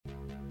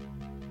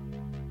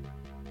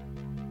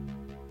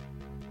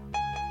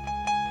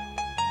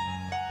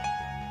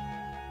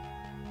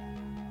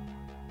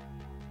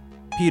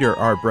Peter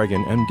R.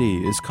 Breggin,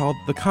 MD, is called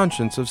the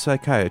conscience of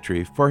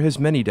psychiatry for his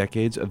many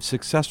decades of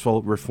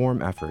successful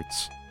reform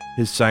efforts.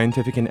 His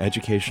scientific and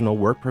educational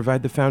work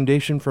provide the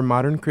foundation for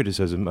modern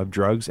criticism of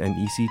drugs and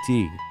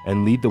ECT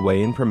and lead the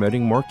way in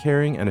promoting more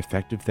caring and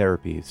effective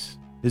therapies.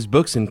 His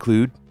books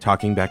include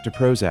Talking Back to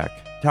Prozac,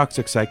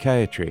 Toxic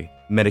Psychiatry,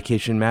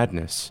 Medication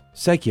Madness,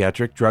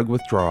 Psychiatric Drug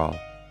Withdrawal,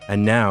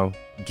 and now,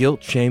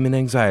 Guilt, Shame, and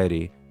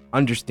Anxiety,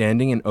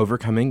 Understanding and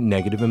Overcoming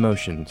Negative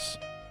Emotions.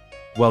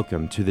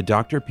 Welcome to the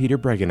Dr. Peter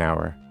Breggin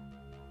Hour.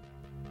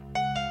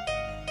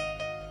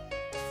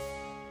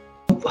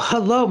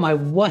 Hello, my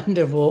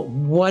wonderful,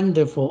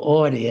 wonderful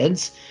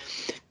audience.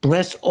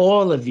 Bless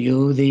all of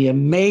you. The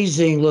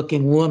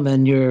amazing-looking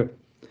woman you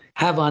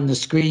have on the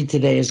screen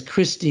today is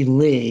Christy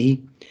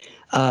Lee.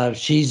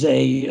 She's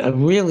a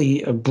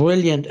really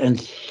brilliant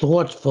and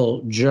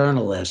thoughtful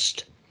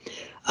journalist.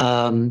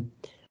 I'm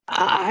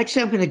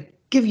going to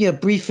give you a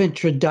brief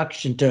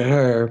introduction to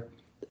her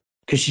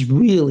because she's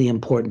really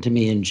important to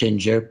me and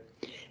Ginger.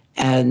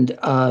 And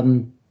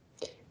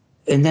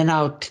then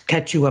I'll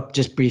catch you up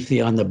just briefly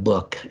on the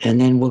book.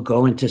 And then we'll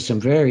go into some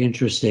very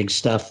interesting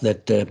stuff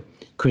that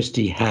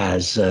Christy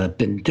has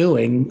been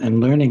doing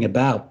and learning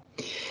about.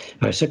 All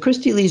right, so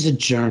Christy Lee's a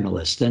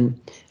journalist, and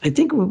I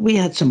think we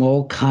had some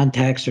old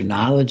contacts or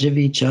knowledge of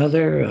each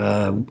other.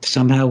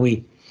 Somehow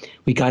we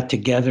got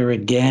together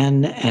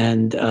again,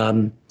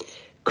 and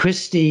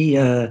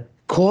Christy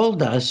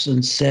called us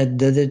and said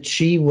that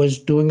she was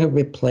doing a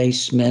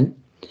replacement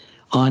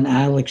on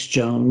Alex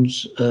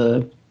Jones'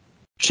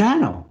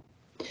 channel.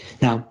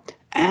 Now,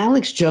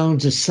 Alex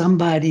Jones is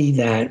somebody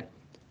that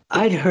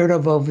I'd heard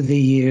of over the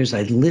years.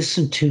 I'd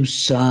listened to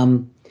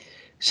some.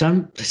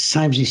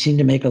 Sometimes he seemed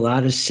to make a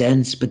lot of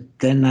sense, but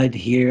then I'd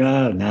hear,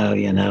 oh,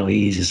 no,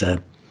 he's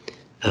a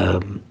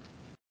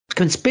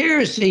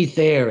conspiracy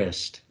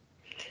theorist.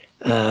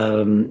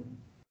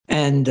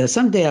 And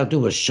someday I'll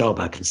do a show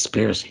about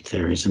conspiracy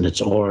theories and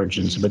its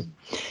origins. But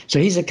so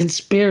he's a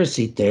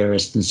conspiracy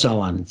theorist and so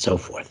on and so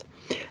forth.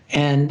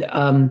 And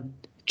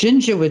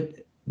Ginger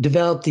would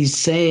develop these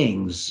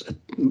sayings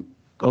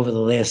over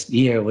the last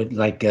year with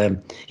like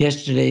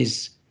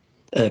yesterday's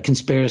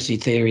conspiracy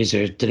theories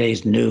or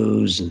today's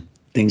news and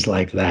things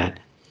like that.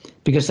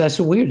 Because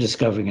that's what we're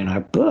discovering in our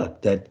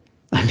book, that,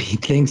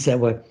 things that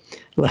were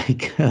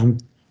like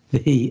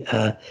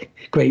the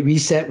Great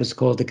Reset was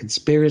called a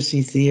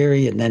conspiracy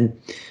theory. And then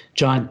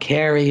John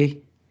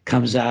Kerry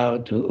comes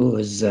out, who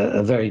is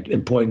a very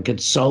important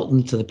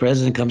consultant to the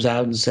president, comes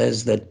out and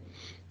says that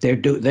they're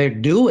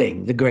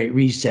doing the Great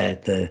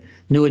Reset, the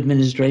new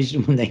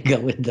administration, when they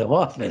go into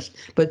office.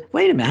 But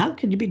wait a minute, how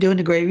could you be doing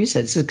the Great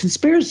Reset? It's a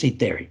conspiracy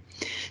theory.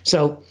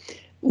 So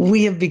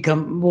we have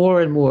become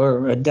more and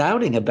more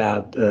doubting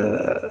about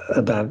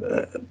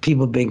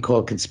people being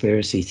called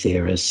conspiracy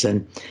theorists.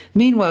 And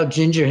meanwhile,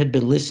 Ginger had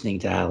been listening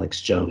to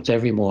Alex Jones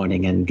every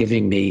morning and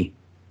giving me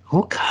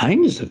all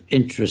kinds of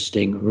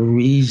interesting,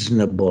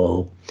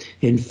 reasonable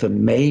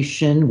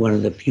information. One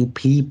of the few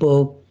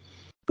people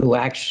who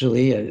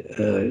actually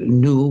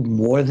knew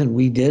more than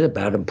we did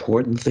about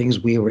important things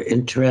we were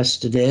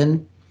interested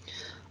in,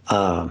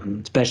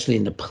 especially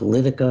in the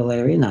political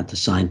area, not the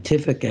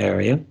scientific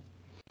area.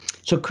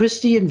 So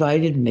Christy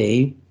invited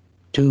me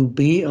to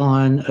be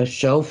on a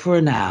show for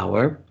an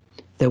hour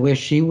where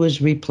she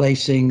was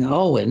replacing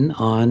Owen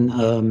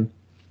on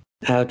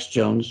Alex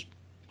Jones'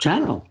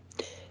 channel.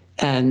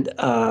 And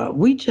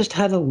we just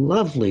had a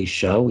lovely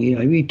show.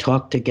 We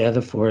talked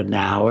together for an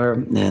hour,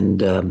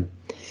 and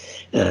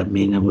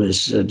it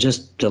was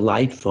just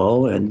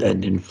delightful and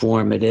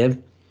informative.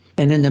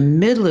 And in the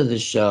middle of the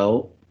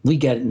show, we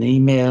get an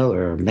email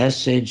or a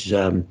message.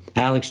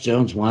 Alex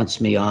Jones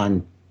wants me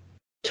on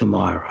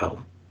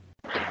tomorrow.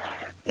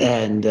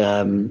 And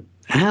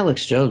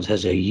Alex Jones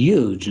has a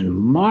huge and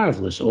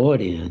marvelous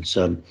audience.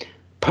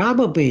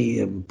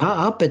 Probably,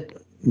 I'll bet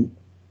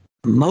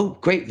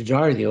great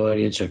majority of the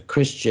audience are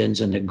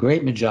Christians, and the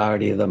great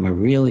majority of them are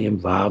really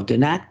involved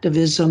in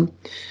activism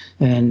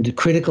and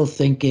critical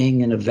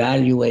thinking and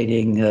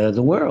evaluating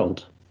the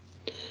world.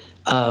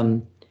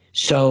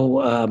 So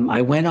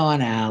I went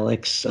on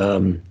Alex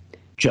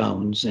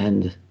Jones,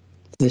 and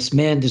this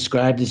man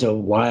described as a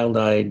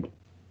wild-eyed,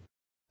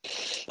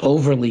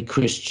 overly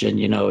Christian,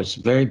 it's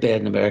very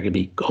bad in America to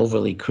be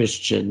overly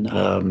Christian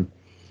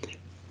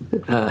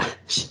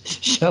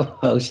show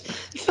host.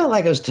 It felt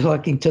like I was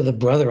talking to the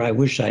brother I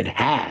wish I'd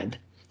had.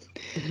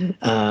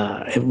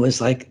 It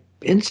was like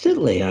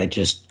instantly I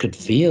just could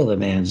feel the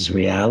man's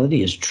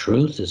reality, his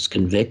truth, his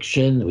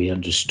conviction. We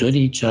understood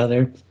each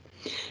other.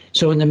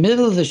 So in the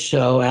middle of the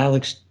show,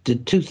 Alex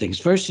did two things.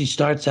 First, he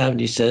starts out and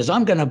he says,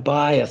 I'm going to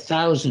buy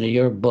 1,000 of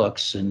your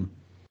books and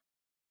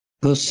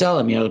we'll sell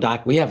them,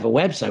 Doc. We have a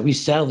website. We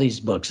sell these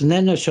books. And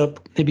then the show,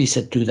 maybe he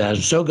said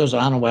 2,000. Show goes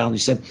on a while, and he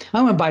said,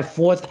 I'm going to buy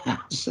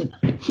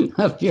 4,000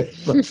 of your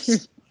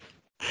books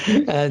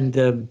and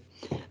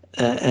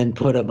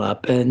put them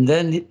up. And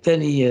then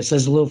he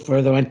says a little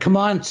further on, come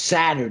on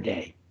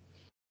Saturday.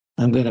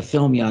 I'm going to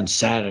film you on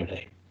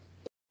Saturday.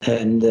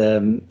 And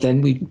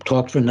then we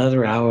talked for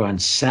another hour on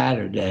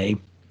Saturday.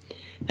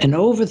 And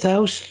over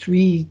those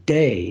 3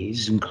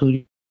 days,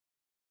 including,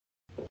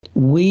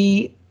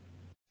 we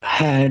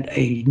had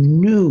a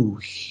new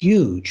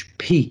huge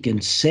peak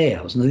in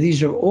sales. Now,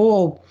 these are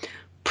all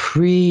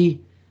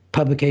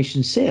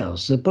pre-publication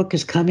sales. The book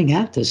is coming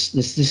out. This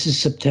is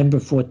September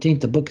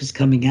 14th. The book is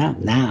coming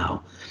out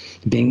now.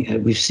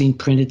 We've seen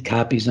printed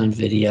copies on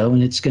video,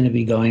 and it's going to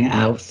be going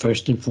out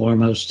first and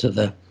foremost to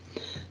the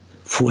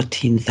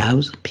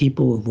 14,000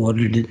 people who've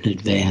ordered it in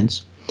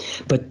advance.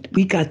 But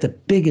we got the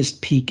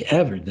biggest peak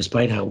ever,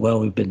 despite how well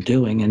we've been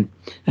doing, and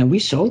we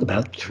sold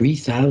about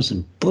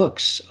 3,000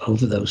 books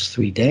over those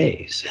 3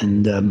 days.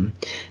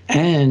 And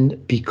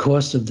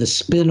because of the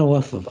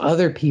spin-off of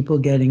other people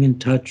getting in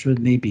touch with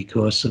me,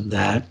 because of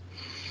that,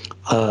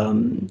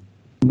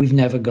 we've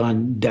never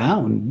gone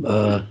down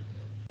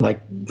like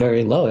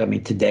very low. I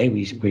mean, today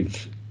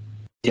we've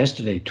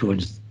yesterday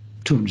towards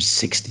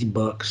 260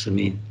 books. I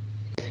mean.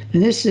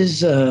 And this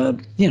is,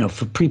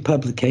 for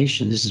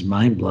pre-publication, this is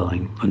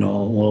mind-blowing in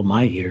all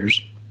my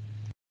years.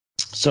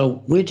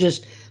 So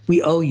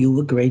we owe you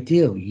a great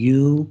deal.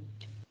 You,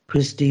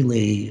 Christy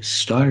Lee,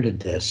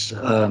 started this.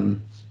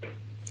 And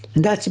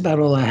that's about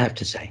all I have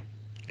to say.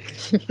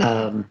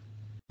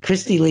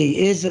 Christy Lee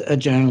is a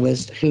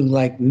journalist who,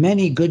 like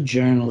many good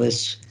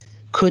journalists,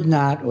 could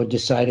not or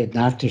decided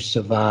not to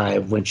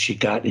survive when she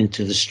got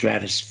into the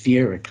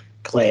stratospheric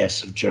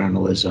class of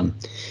journalism.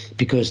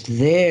 Because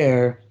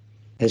there,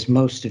 as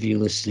most of you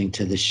listening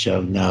to this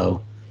show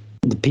know,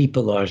 the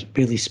people are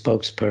really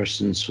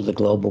spokespersons for the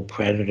global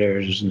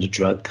predators and the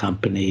drug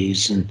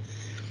companies, and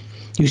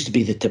used to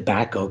be the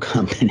tobacco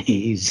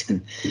companies,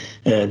 and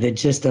they're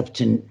just up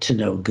to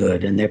no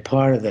good, and they're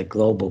part of the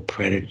global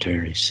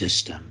predatory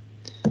system.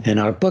 And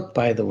our book,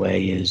 by the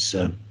way, is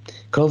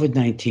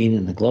COVID-19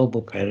 and the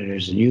Global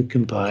Predators, and you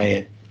can buy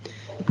it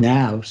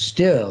now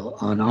still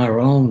on our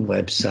own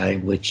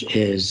website, which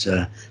is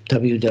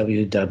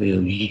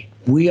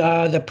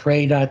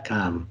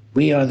www.wearetheprey.com.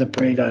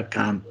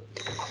 Wearetheprey.com.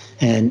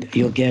 And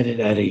you'll get it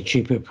at a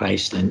cheaper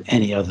price than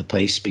any other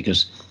place,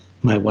 because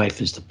my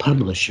wife is the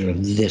publisher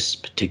of this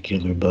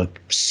particular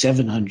book.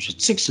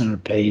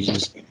 600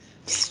 pages,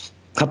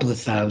 a couple of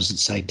thousand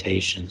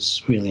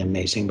citations. Really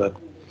amazing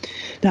book.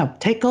 Now,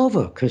 take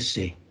over,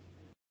 Christy.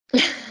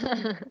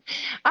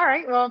 All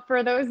right. Well,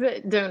 for those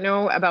that don't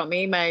know about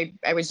me,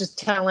 I was just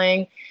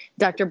telling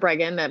Dr.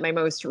 Breggin that my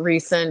most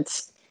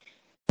recent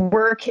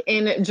work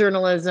in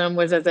journalism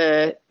was as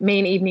a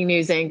main evening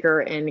news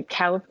anchor in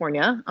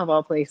California, of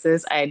all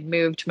places. I had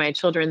moved my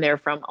children there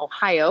from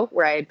Ohio,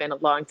 where I had been a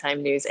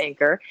longtime news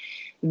anchor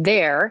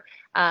there.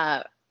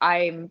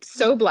 I'm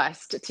so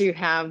blessed to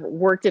have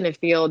worked in a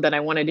field that I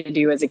wanted to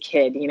do as a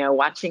kid,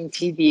 watching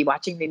TV,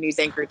 watching the news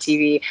anchor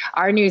TV.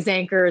 Our news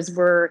anchors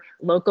were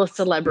local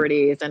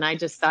celebrities, and I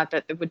just thought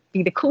that it would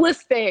be the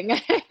coolest thing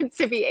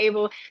to be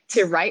able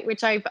to write,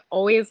 which I've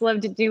always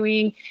loved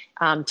doing,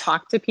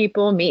 talk to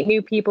people, meet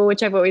new people,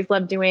 which I've always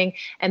loved doing,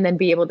 and then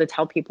be able to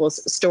tell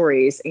people's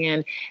stories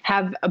and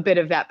have a bit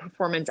of that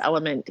performance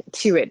element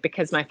to it,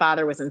 because my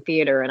father was in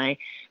theater, and I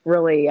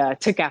really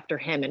took after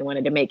him and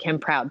wanted to make him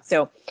proud.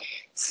 So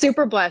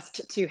super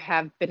blessed to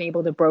have been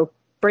able to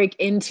break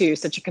into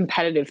such a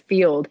competitive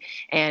field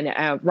and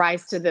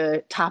rise to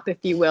the top, if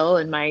you will,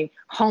 in my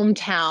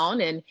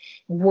hometown, and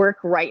work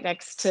right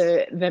next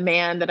to the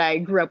man that I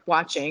grew up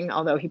watching,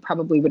 although he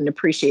probably wouldn't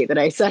appreciate that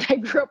I said I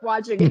grew up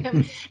watching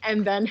him,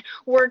 and then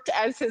worked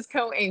as his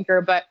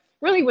co-anchor. But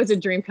really was a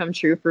dream come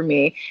true for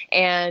me.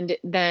 And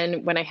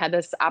then when I had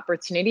this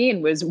opportunity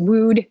and was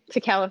wooed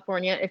to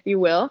California, if you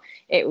will,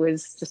 it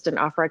was just an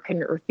offer I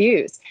couldn't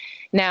refuse.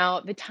 Now,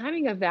 the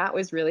timing of that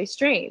was really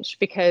strange,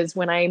 because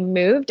when I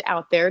moved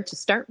out there to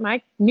start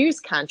my news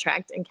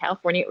contract in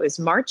California, it was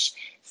March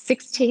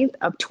 16th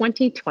of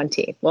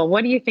 2020. Well,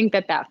 what do you think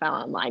that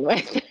fell in line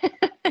with?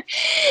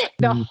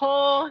 The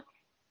whole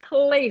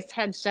place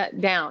had shut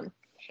down.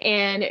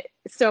 And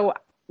so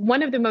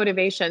one of the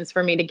motivations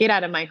for me to get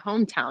out of my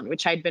hometown,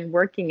 which I'd been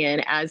working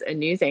in as a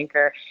news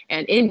anchor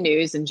and in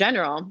news in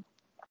general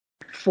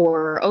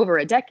for over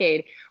a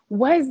decade,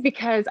 was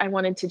because I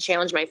wanted to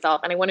challenge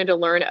myself, and I wanted to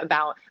learn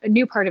about a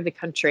new part of the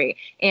country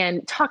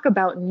and talk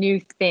about new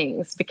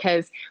things.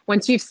 Because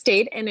once you've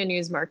stayed in a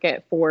news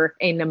market for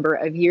a number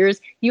of years,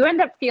 you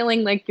end up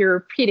feeling like you're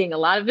repeating a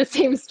lot of the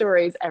same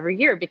stories every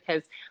year,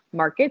 because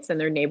markets and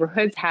their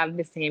neighborhoods have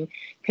the same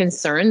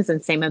concerns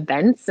and same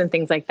events and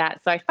things like that.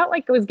 So I felt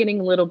like it was getting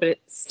a little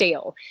bit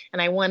stale,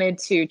 and I wanted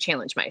to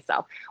challenge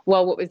myself.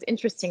 Well, what was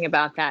interesting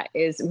about that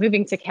is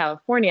moving to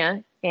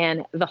California,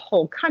 and the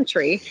whole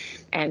country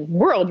and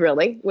world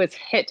really was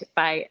hit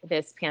by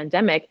this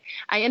pandemic.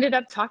 I ended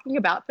up talking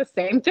about the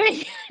same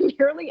thing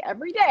nearly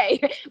every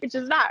day, which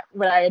is not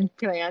what I had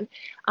planned.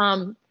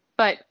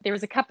 But there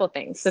was a couple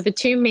things. So the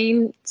two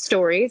main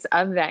stories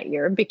of that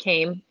year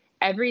became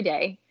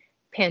everyday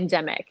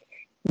pandemic,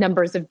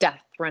 numbers of deaths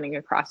running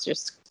across your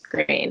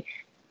screen.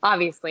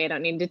 Obviously, I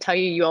don't need to tell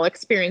you, you all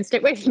experienced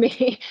it with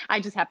me. I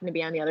just happened to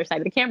be on the other side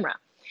of the camera.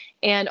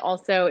 And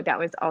also, that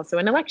was also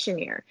an election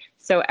year.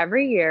 So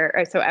every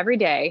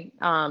day,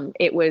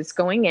 it was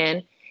going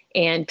in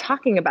and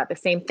talking about the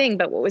same thing.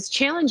 But what was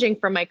challenging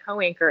for my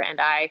co-anchor and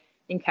I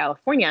in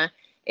California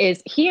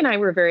is he and I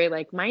were very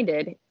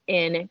like-minded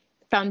in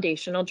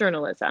foundational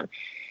journalism,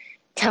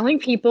 telling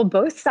people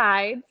both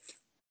sides,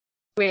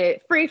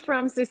 with free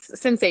from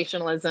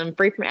sensationalism,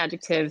 free from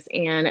adjectives,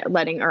 and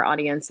letting our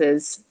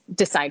audiences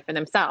decide for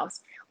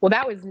themselves. Well,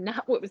 that was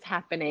not what was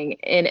happening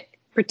in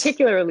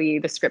particularly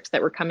the scripts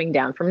that were coming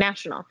down from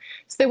national.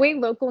 So the way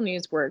local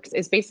news works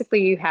is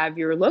basically you have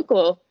your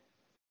local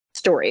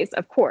stories,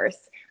 of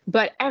course,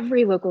 but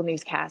every local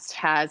newscast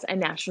has a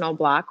national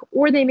block,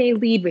 or they may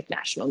lead with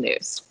national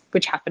news,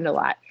 which happened a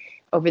lot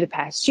over the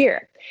past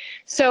year.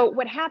 So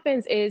what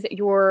happens is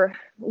your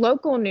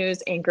local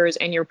news anchors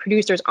and your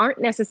producers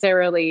aren't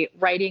necessarily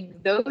writing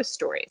those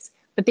stories,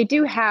 but they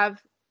do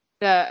have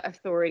the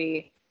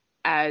authority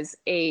as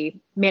a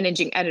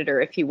managing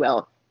editor, if you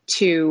will,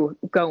 to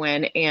go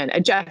in and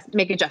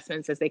make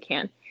adjustments as they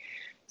can.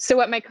 So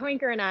what my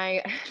co-anchor and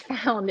I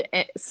found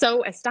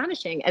so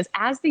astonishing is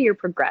as the year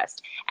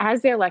progressed,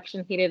 as the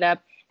election heated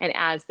up, and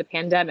as the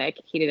pandemic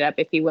heated up,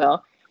 if you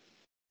will,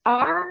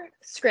 our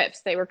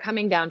scripts that were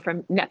coming down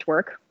from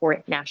network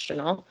or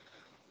national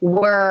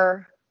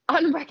were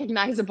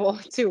unrecognizable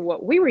to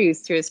what we were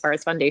used to as far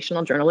as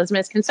foundational journalism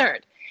is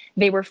concerned.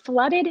 They were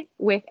flooded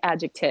with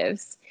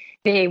adjectives.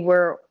 They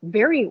were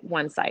very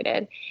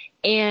one-sided.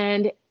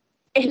 And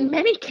in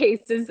many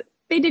cases,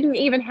 they didn't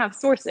even have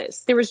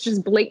sources. There was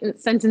just blatant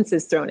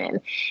sentences thrown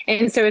in.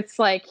 And so it's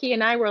like he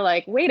and I were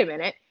like, wait a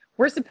minute,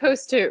 we're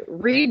supposed to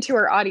read to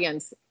our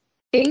audience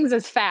things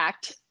as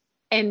fact.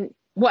 And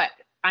what?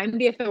 I'm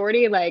the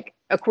authority, like,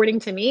 according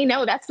to me?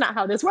 No, that's not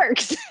how this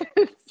works.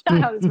 That's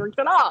not how this works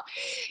at all.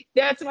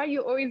 That's why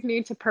you always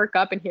need to perk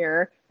up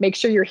and make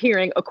sure you're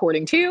hearing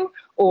according to,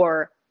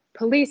 or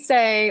police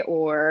say,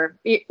 or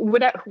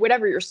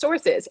whatever your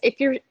source is.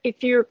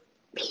 If you're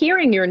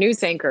hearing your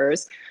news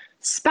anchors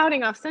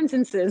spouting off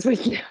sentences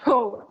with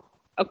no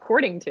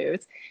according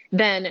to's,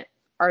 then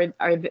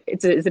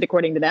is it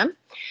according to them?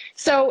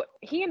 So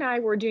he and I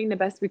were doing the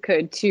best we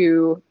could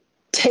to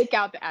take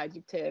out the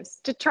adjectives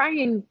to try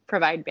and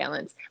provide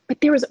balance. But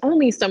there was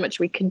only so much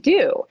we could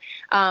do.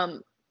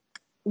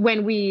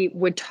 When we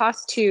would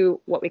toss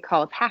to what we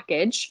call a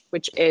package,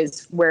 which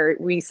is where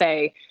we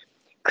say,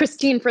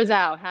 Christine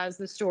Frizzell has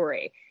the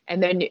story,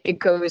 and then it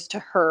goes to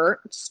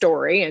her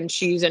story and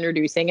she's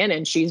introducing it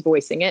and she's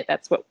voicing it.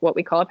 That's what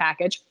we call a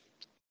package.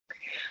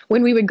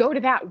 When we would go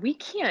to that, we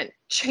can't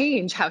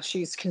change how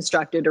she's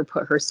constructed or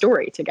put her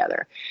story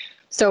together.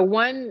 So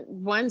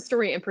one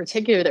story in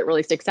particular that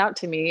really sticks out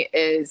to me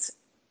is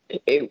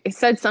it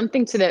said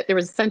something there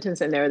was a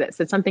sentence in there that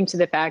said something to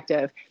the fact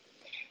of,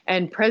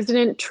 and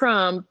President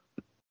Trump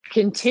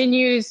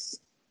continues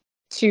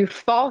to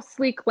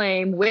falsely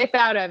claim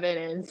without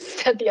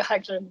evidence that the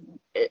election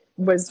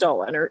was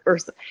stolen or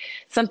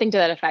something to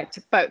that effect.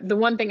 But the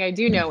one thing I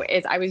do know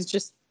is I was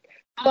just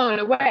blown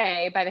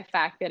away by the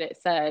fact that it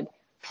said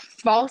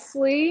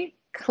falsely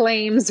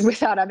claims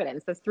without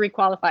evidence. That's 3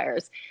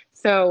 qualifiers.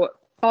 So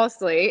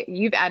falsely,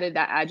 you've added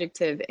that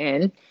adjective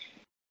in.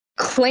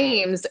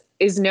 Claims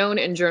is known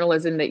in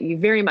journalism that you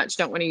very much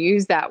don't want to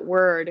use that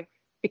word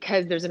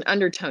because there's an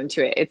undertone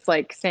to it. It's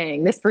like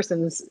saying this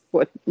person's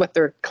what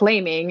they're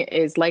claiming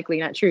is likely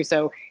not true.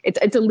 So it's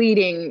a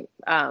leading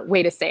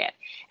way to say it,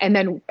 and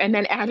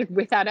then added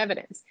without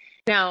evidence.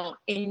 Now,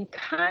 in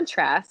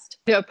contrast,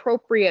 the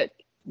appropriate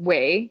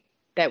way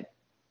that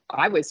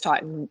I was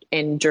taught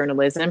in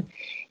journalism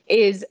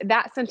is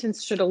that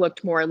sentence should have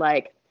looked more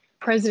like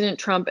President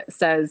Trump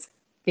says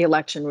the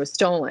election was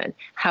stolen.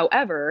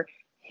 However,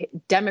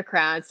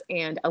 Democrats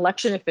and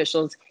election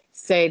officials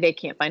say they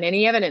can't find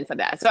any evidence of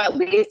that. So at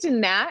least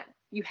in that,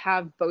 you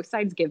have both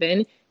sides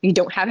given. You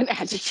don't have an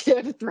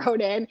adjective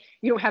thrown in.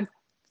 You don't have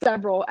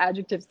several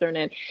adjectives thrown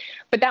in.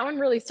 But that one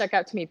really stuck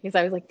out to me because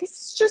I was like, this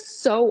is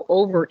just so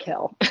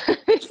overkill.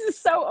 This is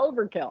so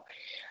overkill.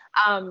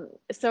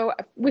 So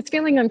I was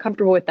feeling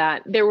uncomfortable with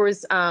that. There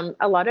was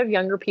a lot of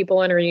younger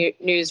people in our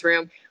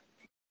newsroom.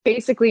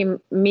 Basically,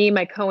 me,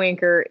 my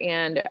co-anchor,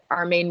 and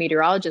our main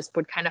meteorologist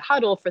would kind of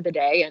huddle for the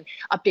day and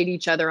update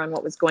each other on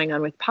what was going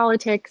on with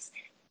politics,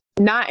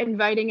 not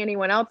inviting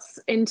anyone else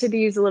into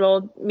these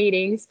little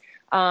meetings.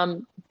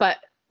 But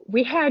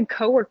we had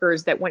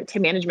coworkers that went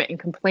to management and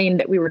complained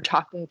that we were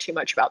talking too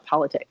much about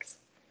politics.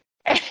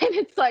 And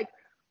it's like,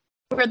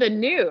 we're the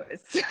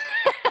news.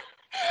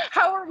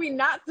 How are we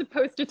not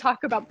supposed to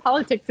talk about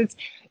politics?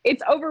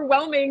 It's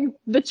overwhelming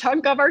the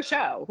chunk of our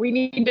show. We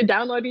need to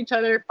download each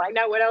other, find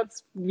out what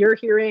else you're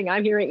hearing,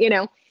 I'm hearing,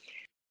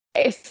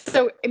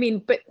 So, I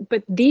mean, but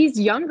this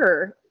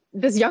younger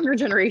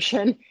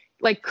generation,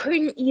 like,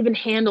 couldn't even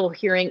handle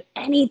hearing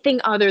anything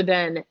other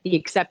than the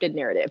accepted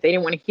narrative. They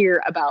didn't want to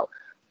hear about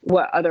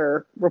what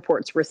other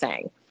reports were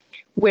saying.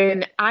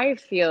 When I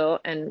feel,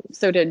 and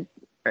so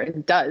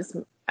does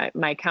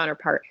my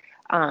counterpart,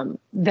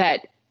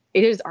 that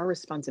it is our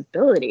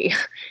responsibility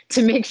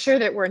to make sure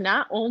that we're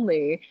not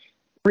only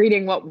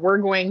reading what we're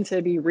going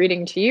to be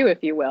reading to you,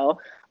 if you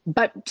will,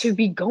 but to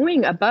be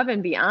going above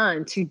and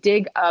beyond to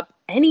dig up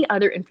any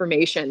other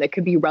information that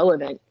could be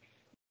relevant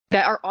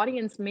that our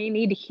audience may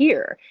need to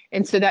hear.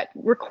 And so that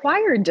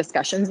required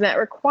discussions, that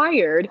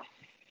required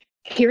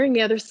hearing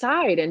the other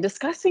side and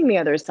discussing the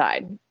other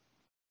side.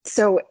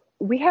 So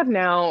we have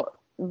now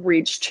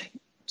reached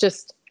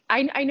just,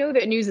 I know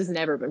that news has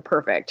never been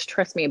perfect,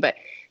 trust me, but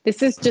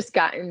this has just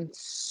gotten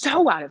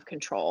so out of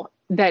control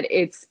that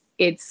it's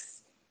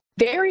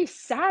very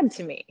sad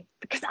to me,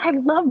 because I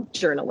love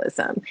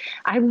journalism.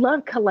 I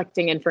love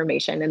collecting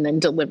information and then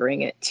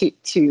delivering it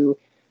to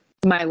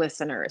my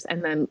listeners,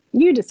 and then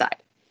you decide.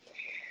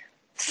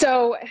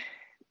 So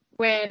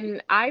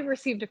when I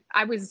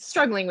was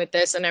struggling with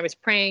this, and I was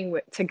praying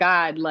to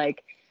God,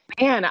 like,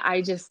 man,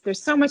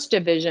 there's so much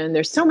division,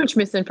 there's so much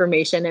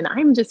misinformation, and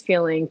I'm just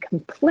feeling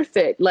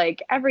complicit.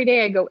 Like every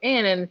day I go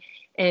in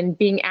and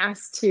being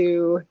asked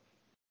to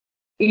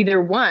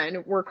either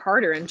one, work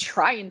harder and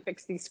try and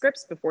fix these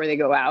scripts before they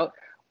go out,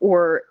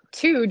 or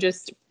two,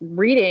 just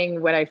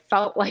reading what I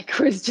felt like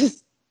was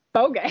just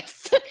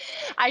bogus.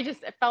 I just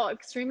felt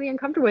extremely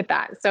uncomfortable with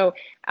that. So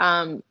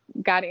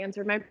God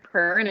answered my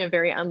prayer in a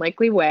very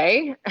unlikely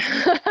way.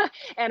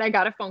 And I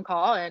got a phone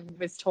call and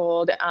was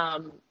told,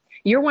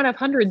 you're one of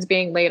hundreds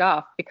being laid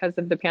off because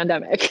of the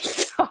pandemic.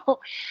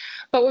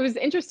 But what was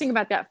interesting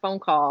about that phone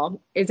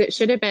call is it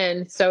should have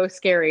been so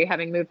scary,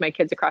 having moved my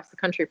kids across the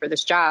country for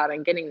this job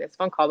and getting this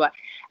phone call. But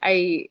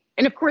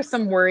and of course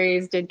some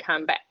worries did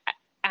come, but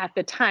at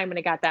the time when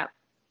I got that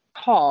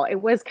call,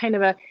 it was kind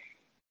of a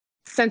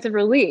sense of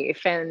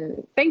relief,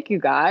 and thank you,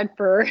 God,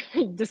 for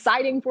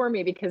deciding for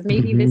me, because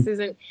maybe this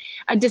isn't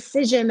a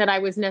decision that I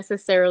was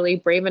necessarily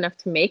brave enough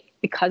to make,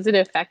 because it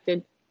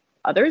affected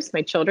others,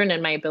 my children,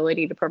 and my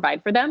ability to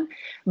provide for them.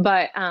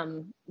 But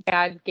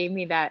God gave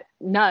me that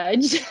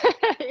nudge,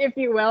 if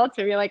you will,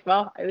 to be like,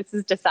 well, this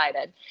is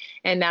decided,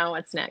 and now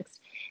what's next?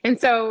 And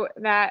so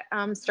that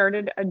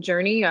started a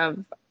journey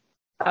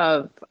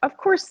of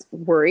course,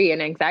 worry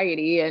and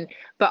anxiety,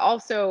 but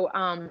also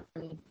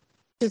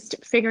just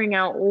figuring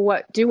out,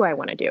 what do I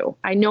want to do?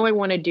 I know I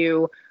want to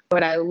do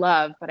what I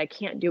love, but I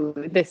can't do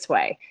it this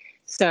way.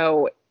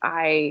 So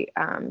I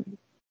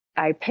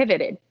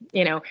pivoted.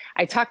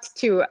 I talked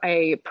to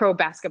a pro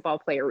basketball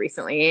player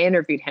recently. I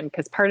interviewed him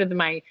because part of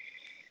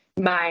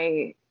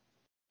my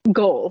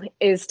goal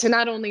is to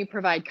not only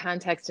provide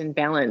context and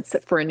balance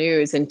for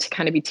news and to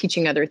kind of be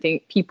teaching other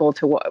people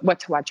to what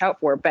to watch out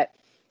for, but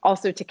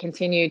also to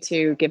continue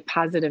to give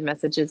positive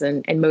messages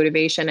and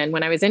motivation. And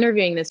when I was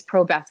interviewing this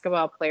pro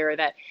basketball player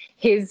that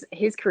his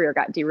career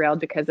got derailed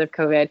because of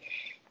COVID,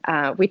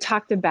 we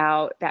talked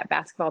about that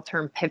basketball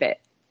term pivot,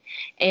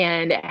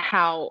 and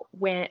how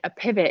when a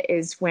pivot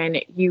is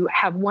when you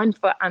have one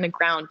foot on the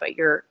ground, but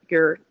you're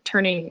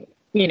turning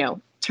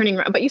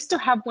around, but you still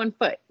have one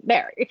foot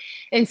there.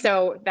 And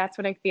so that's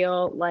what I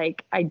feel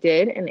like I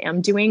did and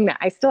am doing, that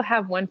I still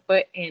have one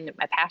foot in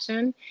my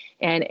passion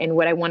and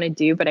what I want to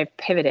do, but I've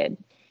pivoted.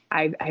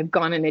 I've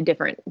gone in a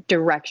different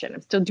direction.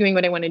 I'm still doing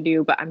what I want to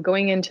do, but I'm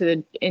going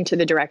into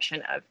the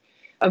direction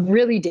of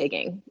really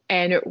digging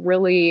and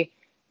really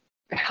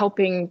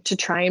helping to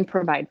try and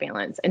provide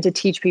balance and to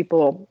teach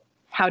people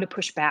how to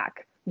push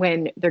back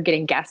when they're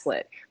getting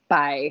gaslit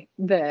by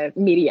the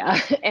media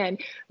and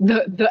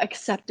the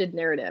accepted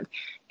narrative.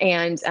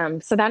 And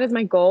so that is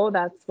my goal.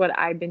 That's what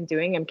I've been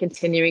doing. I'm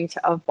continuing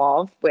to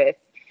evolve with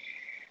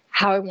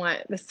how I want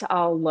this to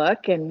all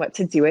look and what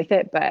to do with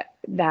it. But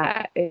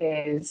that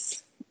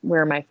is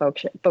where my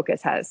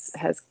focus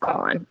has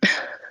gone.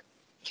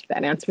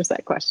 That answers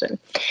that question.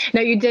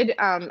 Now, you did,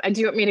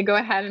 do you want me to go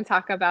ahead and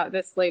talk about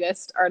this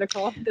latest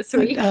article this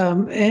week? Yeah,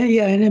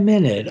 in a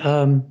minute.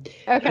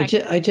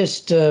 Okay. I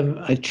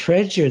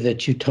treasure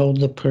that you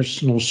told the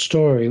personal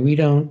story. We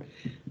don't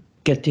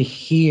get to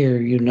hear,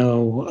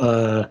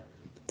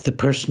 the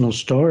personal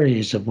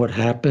stories of what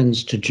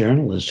happens to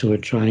journalists who are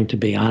trying to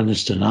be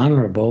honest and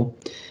honorable,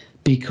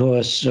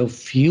 because so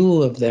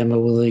few of them are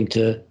willing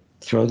to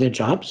throw their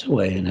jobs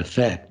away, in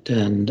effect,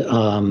 and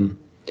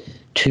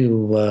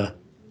to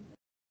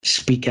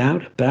speak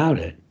out about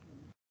it.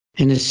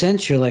 In a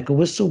sense, you're like a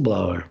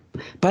whistleblower.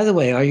 By the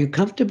way, are you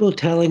comfortable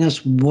telling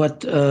us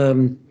what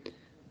the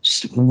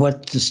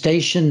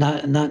station,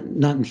 not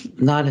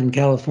in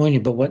California,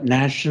 but what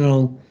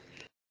national,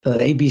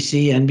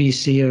 ABC,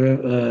 NBC,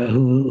 or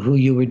who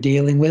you were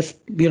dealing with?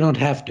 You don't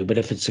have to, but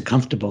if it's a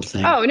comfortable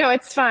thing. Oh, no,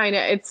 it's fine.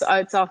 It's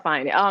all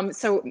fine.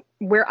 So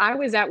where I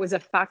was at was a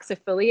Fox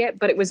affiliate,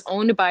 but it was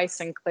owned by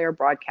Sinclair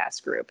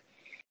Broadcast Group.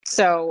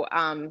 So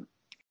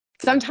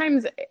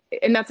sometimes,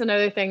 and that's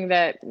another thing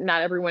that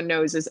not everyone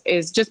knows,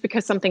 is just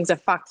because something's a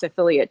Fox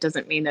affiliate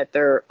doesn't mean that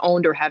they're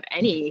owned or have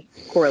any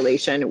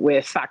correlation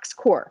with Fox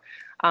Corp.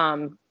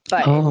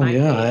 But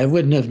I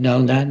wouldn't have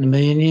known that in a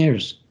million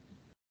years.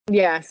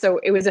 Yeah, so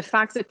it was a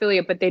Fox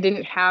affiliate, but they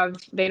don't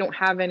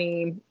have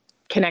any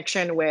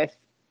connection with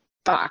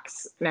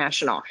Fox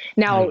National.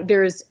 Now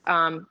there's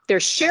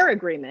share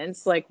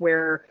agreements, like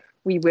where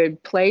we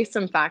would play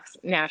some Fox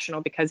National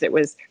because it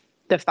was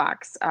the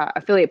Fox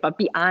affiliate, but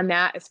beyond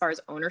that, as far as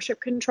ownership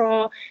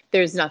control,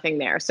 there's nothing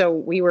there. So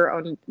we were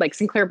on, like,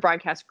 Sinclair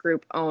Broadcast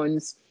Group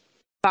owns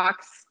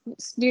Fox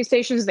news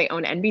stations, they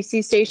own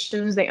NBC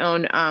stations, they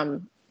own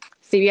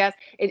CBS,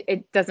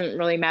 it doesn't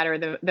really matter,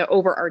 the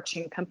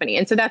overarching company.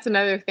 And so that's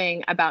another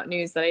thing about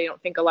news that I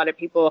don't think a lot of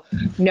people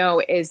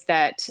know, is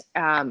that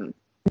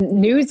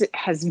news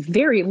has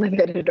very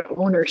limited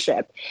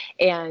ownership,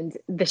 and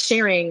the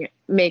sharing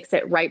makes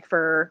it ripe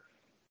for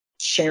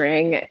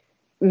sharing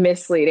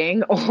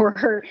misleading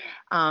or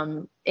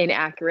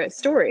inaccurate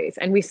stories.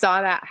 And we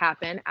saw that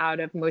happen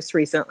most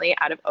recently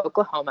out of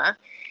Oklahoma.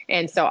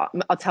 And so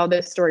I'll tell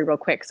this story real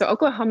quick. So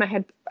Oklahoma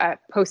had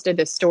posted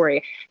this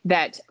story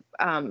that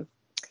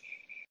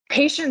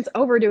patients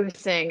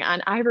overdosing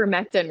on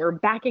ivermectin were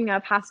backing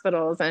up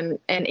hospitals and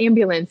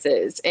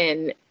ambulances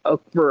in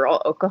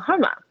rural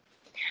Oklahoma.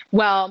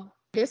 Well,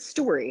 this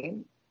story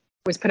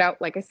was put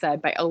out, like I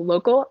said, by a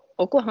local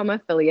Oklahoma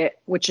affiliate,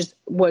 which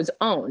was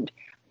owned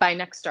by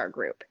Nexstar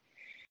Group.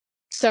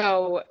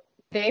 So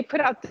they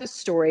put out this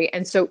story,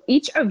 and so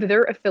each of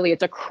their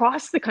affiliates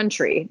across the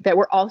country that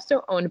were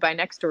also owned by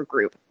Nexstar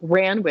Group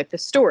ran with the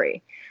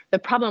story. The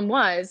problem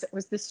was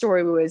the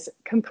story was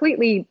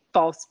completely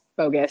false,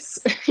 bogus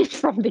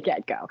from the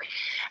get-go.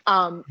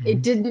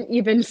 It didn't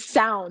even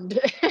sound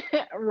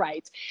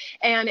right.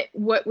 And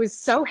what was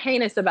so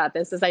heinous about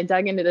this, as I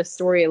dug into the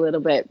story a little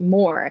bit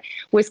more,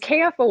 was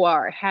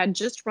KFOR had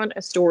just run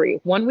a story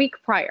 1 week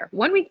prior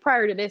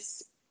to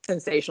this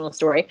sensational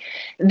story,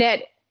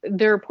 that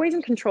their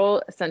poison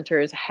control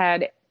centers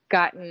had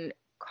gotten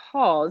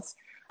calls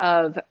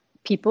of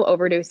people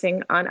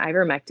overdosing on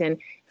ivermectin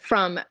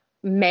from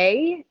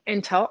May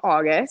until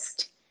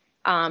August.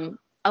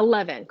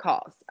 11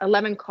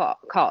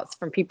 calls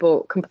from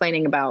people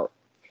complaining about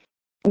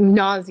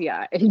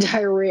nausea and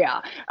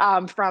diarrhea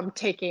from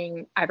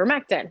taking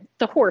ivermectin,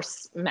 the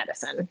horse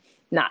medicine,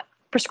 not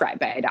prescribed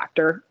by a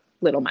doctor,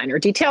 little minor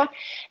detail.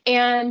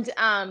 And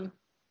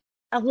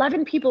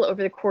 11 people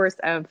over the course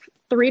of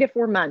 3 to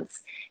 4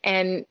 months.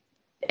 And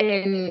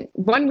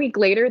 1 week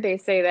later, they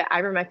say that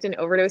ivermectin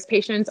overdose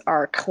patients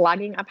are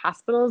clogging up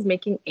hospitals,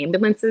 making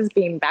ambulances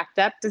being backed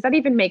up. Does that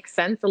even make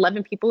sense?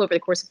 11 people over the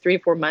course of 3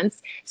 to 4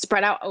 months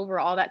spread out over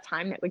all that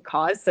time that would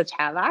cause such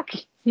havoc?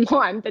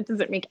 One, that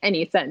doesn't make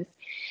any sense.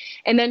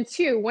 And then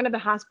two, one of the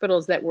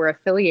hospitals that were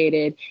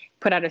affiliated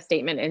put out a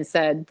statement and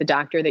said the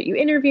doctor that you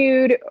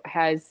interviewed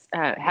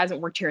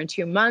hasn't worked here in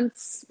 2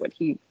 months. What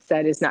he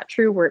said is not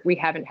true. We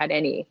haven't had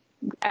any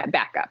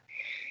backup.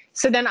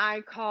 So then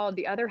I called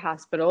the other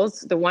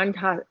hospitals, the one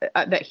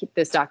that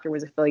this doctor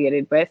was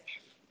affiliated with,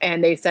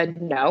 and they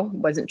said no,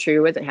 wasn't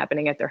true, wasn't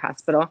happening at their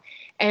hospital.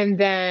 And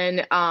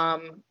then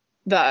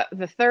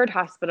the third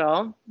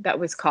hospital that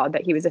was called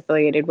that he was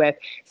affiliated with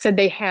said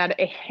they had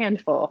a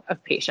handful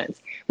of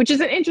patients, which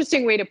is an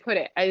interesting way to put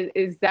it.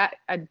 Is that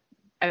a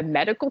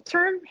medical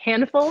term?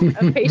 Handful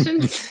of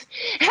patients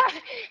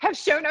have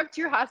shown up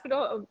to your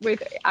hospital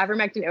with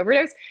ivermectin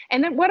overdose.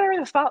 And then what are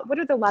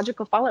the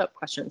logical follow-up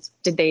questions?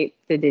 Did they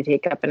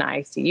take up an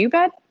ICU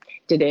bed?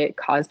 Did it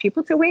cause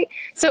people to wait?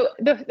 So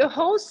the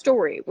whole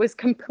story was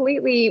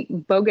completely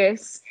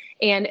bogus.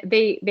 And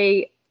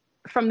they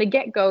from the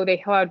get-go, they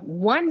had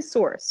one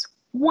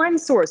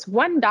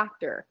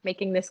doctor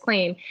making this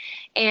claim,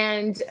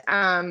 and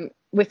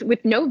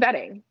with no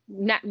vetting,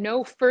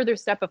 no further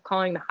step of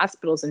calling the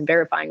hospitals and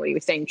verifying what he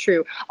was saying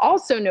true.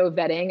 Also no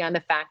vetting on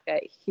the fact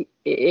that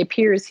it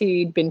appears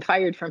he'd been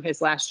fired from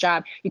his last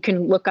job. You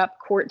can look up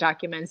court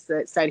documents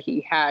that said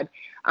he had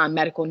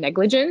medical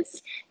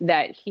negligence,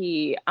 that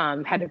he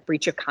had a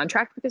breach of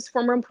contract with his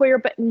former employer,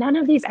 but none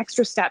of these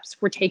extra steps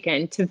were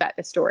taken to vet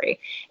the story.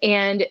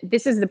 And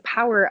this is the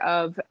power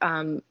of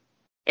an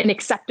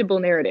acceptable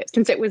narrative.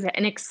 Since it was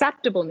an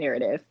acceptable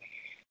narrative,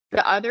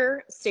 the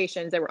other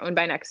stations that were owned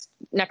by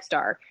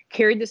Nexstar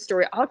carried this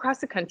story all across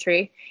the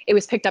country. It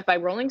was picked up by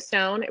Rolling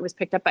Stone. It was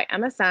picked up by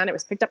MSN. It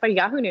was picked up by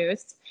Yahoo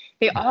News.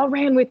 They all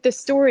ran with this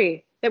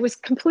story that was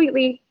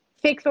completely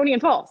fake, phony,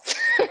 and false.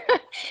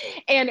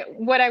 And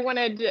what I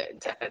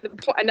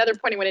another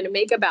point I wanted to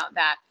make about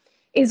that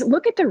is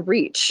look at the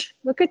reach.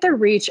 Look at the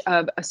reach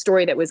of a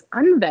story that was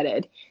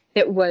unvetted,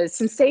 that was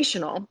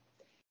sensational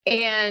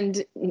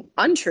and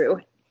untrue,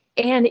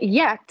 and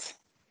yet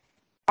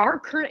our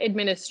current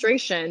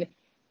administration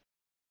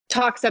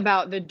talks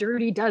about the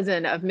dirty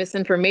dozen of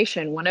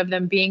misinformation, one of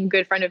them being a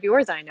good friend of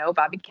yours, I know,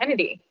 Bobby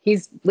Kennedy.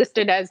 He's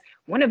listed as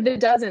one of the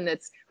dozen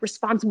that's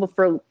responsible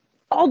for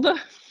all the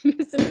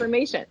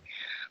misinformation.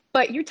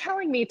 But you're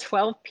telling me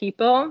 12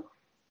 people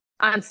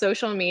on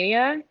social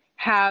media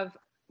have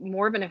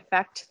more of an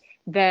effect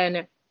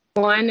than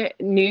one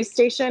news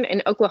station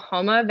in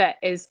Oklahoma that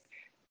is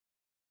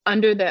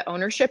under the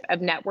ownership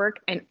of network,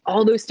 and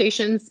all those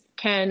stations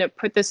can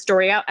put this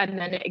story out and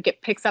then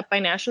it picks up by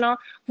national?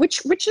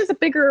 Which is a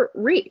bigger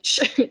reach?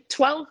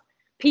 12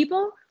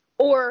 people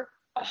or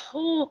a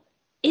whole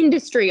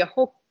industry, a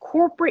whole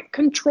corporate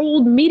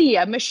controlled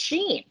media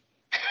machine?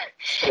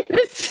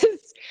 This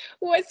is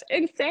what's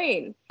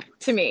insane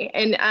to me,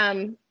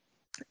 and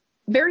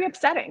very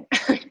upsetting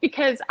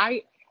because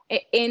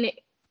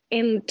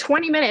in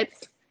 20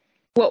 minutes,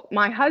 what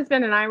my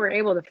husband and I were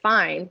able to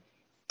find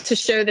to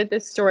show that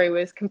this story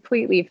was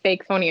completely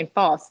fake, phony, and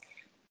false,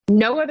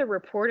 no other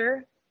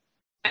reporter,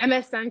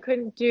 MSN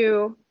couldn't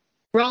do,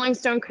 Rolling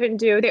Stone couldn't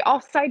do. They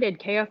all cited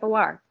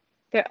KFOR.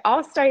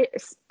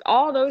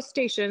 All those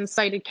stations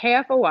cited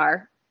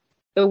KFOR,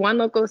 the one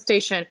local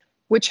station,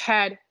 which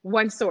had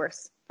one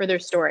source for their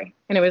story,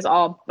 and it was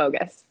all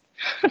bogus.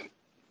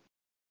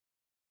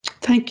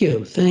 Thank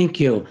you. I think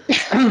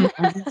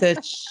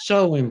that's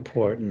so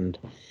important.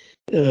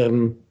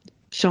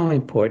 So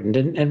important.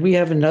 And we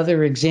have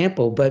another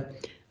example, but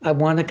I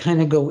want to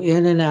kind of go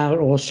in and out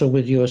also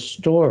with your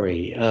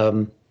story,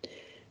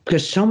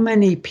 because so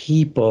many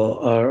people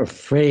are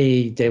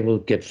afraid they will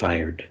get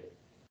fired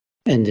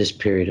in this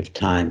period of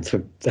time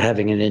for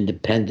having an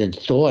independent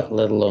thought,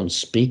 let alone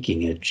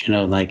speaking it.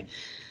 Like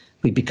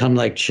we become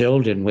like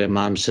children where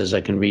mom says,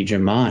 I can read your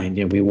mind.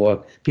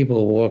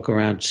 People walk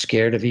around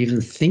scared of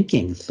even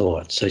thinking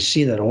thoughts. I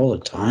see that all the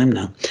time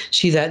now.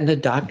 See that in the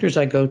doctors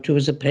I go to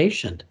as a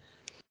patient.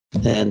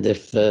 And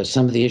if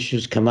some of the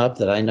issues come up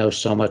that I know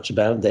so much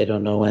about, they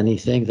don't know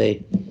anything.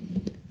 They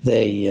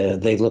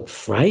look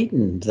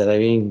frightened that I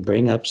even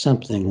bring up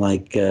something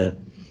like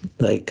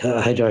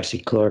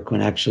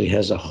hydroxychloroquine actually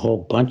has a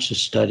whole bunch of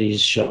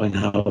studies showing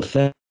how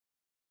effective,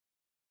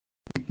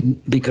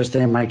 because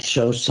they might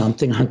show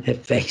something on their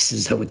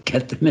faces that would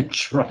get them in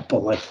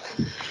trouble. Like,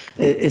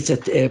 it's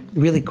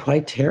really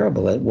quite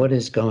terrible at what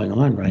is going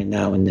on right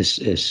now in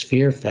this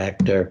fear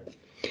factor.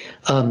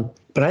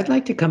 But I'd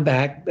like to come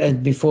back,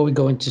 and before we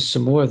go into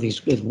some more of these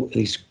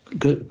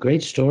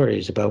great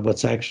stories about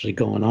what's actually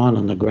going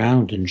on the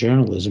ground in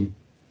journalism,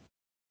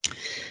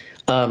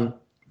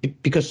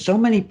 because so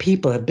many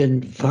people have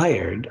been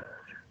fired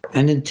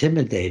and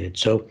intimidated.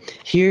 So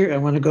here I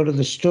want to go to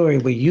the story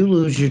where you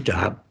lose your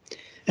job,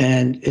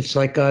 and it's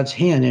like God's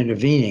hand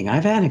intervening.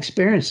 I've had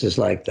experiences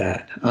like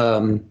that.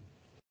 I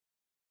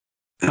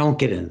won't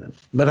get into them,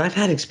 but I've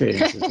had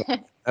experiences.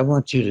 I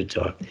want you to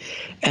talk.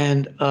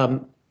 And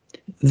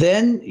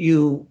then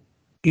you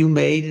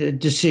made a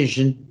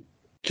decision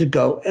to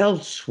go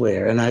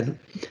elsewhere, and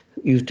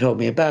you've told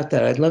me about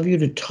that. I'd love you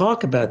to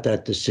talk about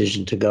that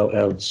decision to go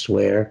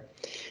elsewhere,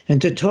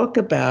 and to talk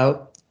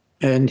about,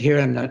 and here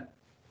I'm not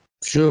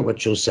sure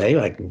what you'll say,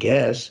 I can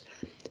guess,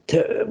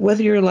 to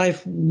whether your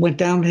life went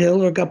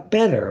downhill or got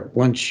better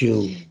once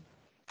you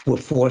were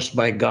forced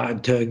by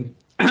God to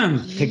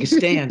take a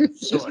stand of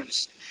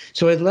sorts.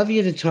 So I'd love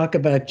you to talk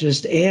about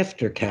just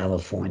after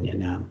California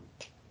now.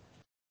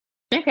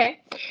 Okay.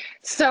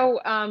 So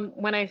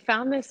when I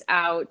found this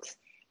out,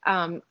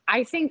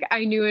 I think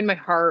I knew in my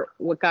heart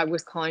what God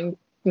was calling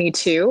me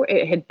to.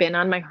 It had been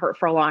on my heart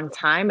for a long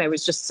time. I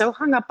was just so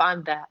hung up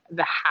on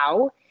the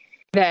how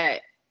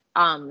that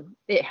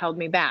it held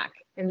me back.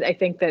 And I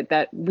think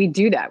that we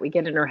do that. We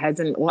get in our heads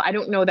and, well, I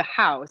don't know the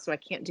how, so I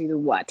can't do the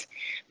what.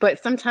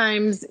 But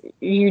sometimes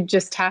you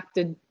just have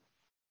to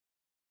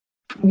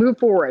move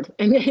forward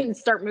and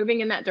start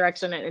moving in that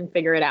direction and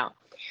figure it out.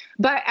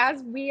 But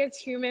as we as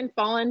human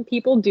fallen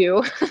people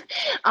do,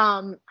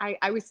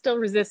 I was still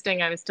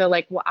resisting. I was still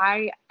like, well,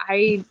 I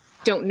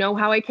don't know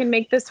how I can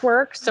make this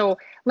work. So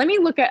let me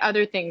look at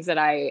other things that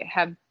I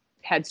have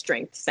had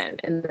strengths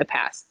in the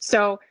past.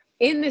 So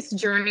in this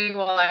journey,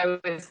 while I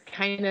was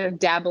kind of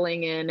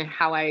dabbling in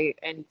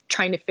and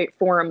trying to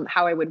form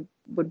how I would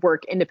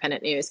work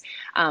independent news,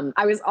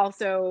 I was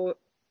also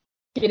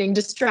getting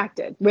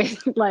distracted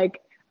with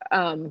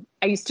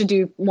I used to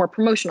do more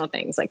promotional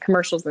things like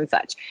commercials and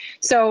such.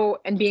 So,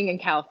 and being in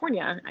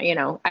California,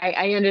 I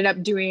ended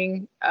up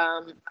doing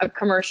a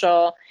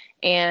commercial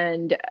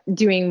and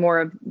doing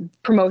more of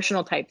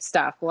promotional type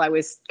stuff while I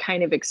was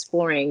kind of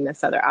exploring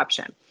this other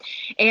option.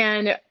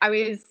 And I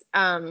was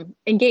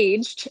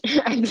engaged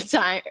at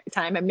the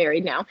time. I'm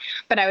married now,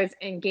 but I was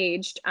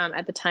engaged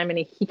at the time, and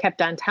he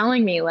kept on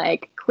telling me,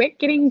 like, quit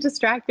getting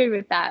distracted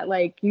with that.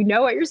 Like, you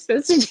know what you're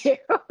supposed to do.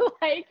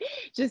 Like,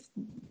 just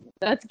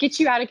let's get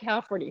you out of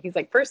California. He's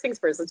like, first things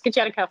first, let's get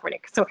you out of California.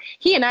 So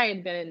he and I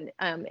had been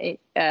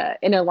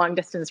in a long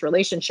distance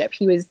relationship.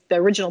 The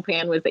original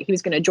plan was that he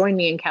was going to join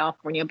me in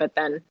California, but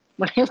then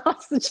when I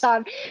lost the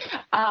job,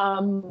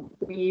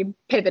 we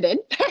pivoted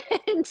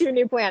into a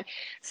new plan.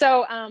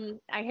 So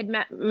I had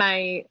met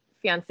my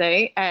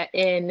fiance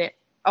in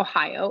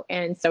Ohio,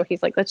 and so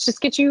he's like, let's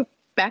just get you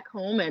back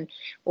home, and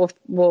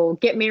we'll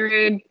get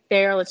married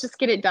there. Let's just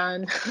get it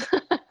done.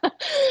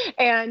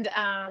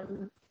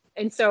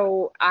 And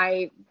so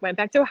I went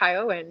back to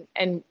Ohio,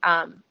 and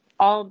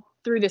all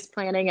through this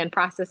planning and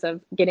process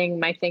of getting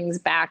my things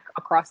back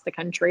across the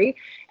country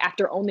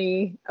after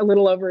only a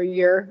little over a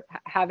year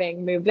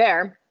having moved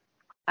there,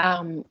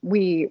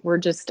 we were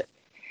just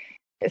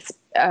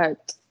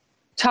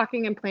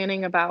talking and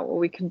planning about what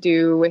we could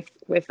do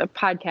with a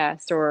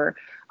podcast or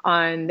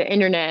on the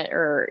internet,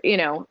 or,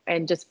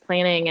 and just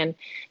planning. And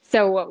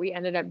so what we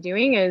ended up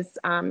doing is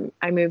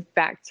I moved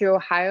back to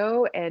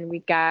Ohio, and we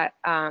got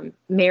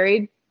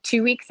married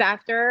 2 weeks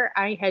after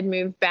I had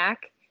moved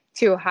back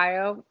to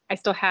Ohio. I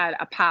still had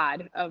a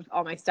pod of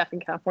all my stuff in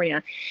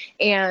California,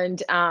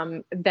 and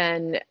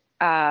then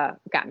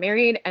got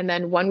married. And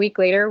then 1 week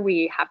later,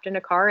 we hopped in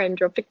a car and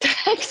drove to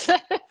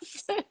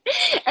Texas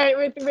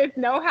and with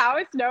no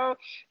house, no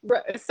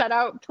set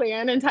out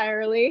plan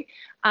entirely.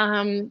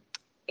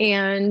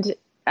 And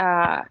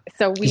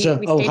So we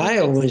stayed in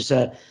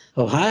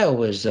Ohio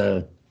was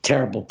a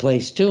terrible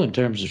place too in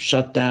terms of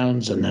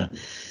shutdowns and the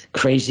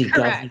crazy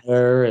Correct.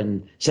 governor.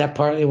 And is that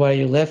partly why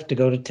you left to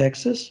go to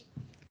Texas?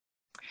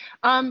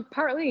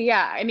 Partly,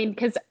 yeah. I mean,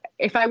 because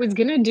if I was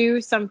gonna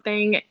do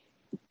something,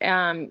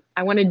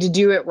 I wanted to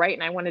do it right,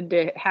 and I wanted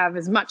to have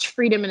as much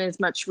freedom and as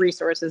much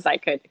resources as I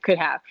could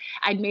have.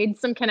 I'd made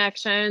some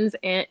connections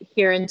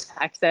here in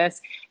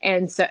Texas,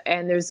 and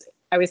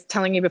I was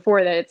telling you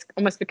before that it's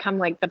almost become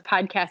like the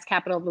podcast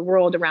capital of the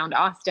world around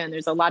Austin.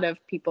 There's a lot of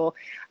people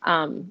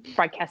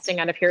broadcasting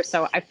out of here,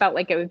 so I felt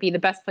like it would be the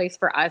best place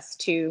for us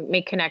to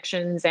make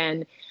connections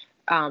and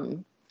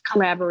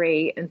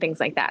collaborate and things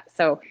like that.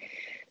 So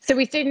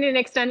we stayed in an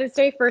extended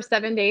stay for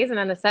 7 days, and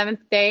on the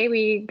seventh day,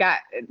 we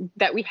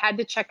had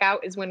to check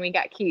out is when we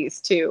got keys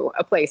to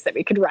a place that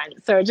we could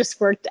rent. So it just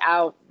worked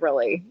out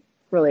really,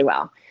 really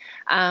well.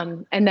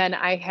 And then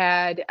I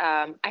had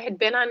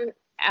been on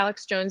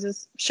Alex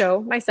Jones's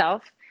show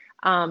myself.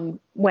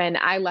 When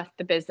I left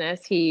the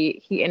business,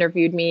 he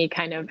interviewed me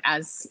kind of,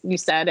 as you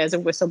said, as a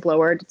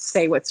whistleblower to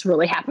say what's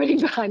really happening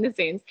behind the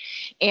scenes.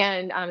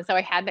 And so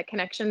I had that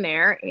connection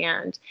there,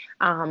 and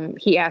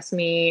he asked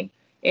me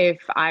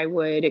if I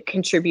would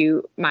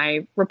contribute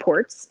my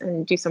reports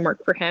and do some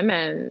work for him.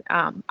 And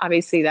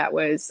obviously that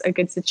was a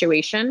good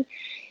situation.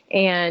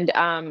 And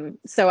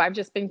so I've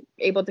just been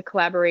able to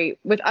collaborate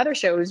with other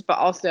shows, but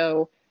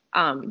also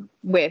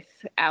with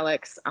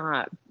Alex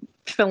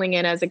filling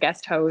in as a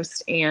guest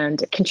host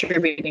and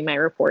contributing my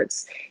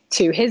reports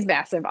to his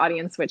massive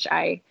audience, which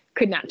I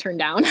could not turn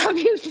down,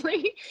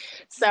 obviously.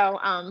 So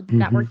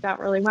that worked out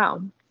really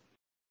well.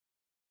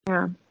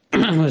 Yeah.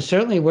 Well, it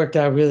certainly worked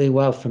out really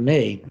well for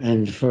me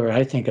and for,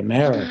 I think,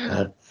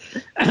 America,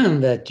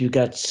 that you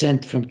got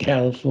sent from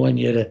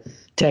California to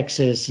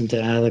Texas and to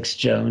Alex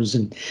Jones.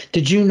 And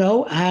did you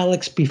know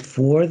Alex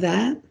before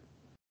that?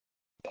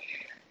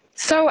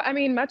 So, I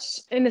mean,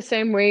 much in the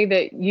same way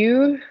that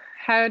you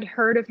had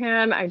heard of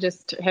him, I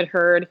just had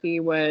heard he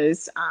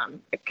was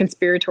a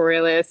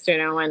conspiratorialist,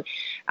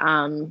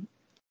 and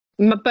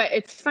but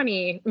it's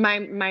funny,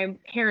 my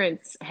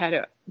parents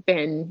had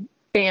been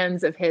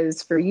fans of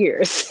his for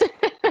years.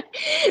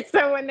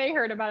 So when they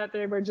heard about it,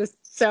 they were just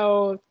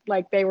so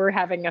like they were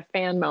having a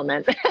fan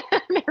moment.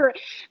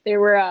 they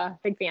were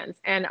big fans.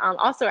 And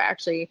also,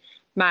 actually,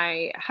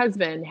 my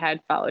husband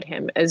had followed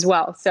him as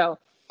well. So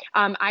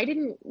I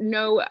didn't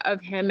know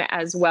of him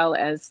as well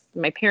as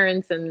my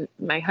parents and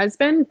my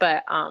husband,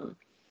 but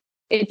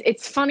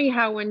it's funny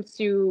how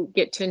once you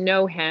get to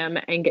know him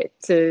and get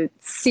to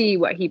see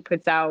what he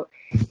puts out,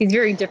 he's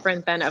very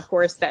different than, of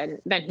course, than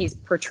he's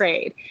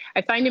portrayed.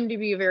 I find him to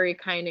be a very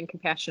kind and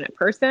compassionate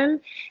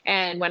person.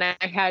 And when I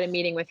had a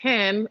meeting with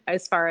him,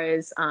 as far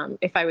as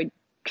if I would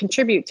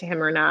contribute to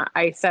him or not,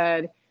 I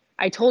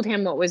told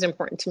him what was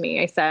important to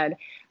me. I said,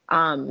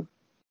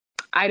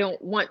 I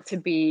don't want to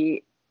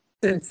be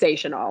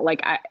sensational.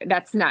 Like I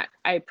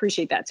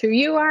appreciate that's who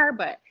you are,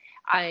 but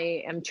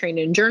I am trained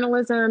in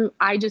journalism.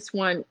 I just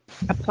want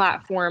a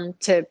platform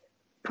to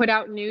put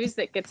out news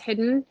that gets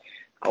hidden,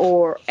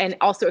 and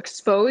also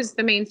expose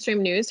the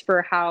mainstream news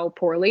for how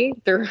poorly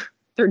their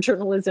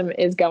journalism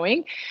is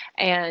going.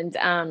 And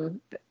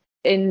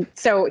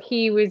so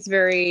he was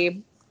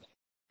very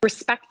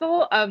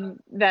respectful of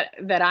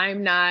that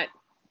I'm not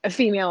a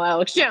female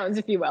Alex Jones,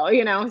 if you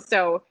will,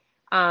 so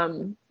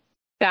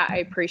that I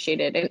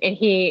appreciated. And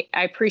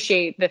I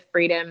appreciate the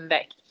freedom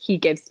that he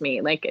gives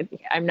me. Like,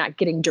 I'm not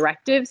getting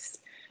directives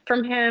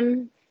from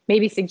him,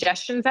 maybe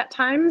suggestions at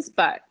times,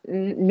 but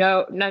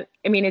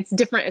it's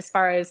different as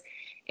far as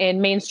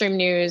in mainstream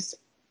news.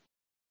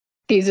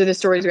 These are the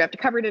stories we have to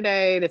cover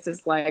today. This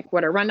is like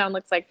what our rundown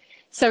looks like.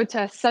 So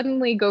to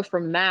suddenly go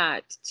from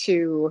that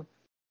to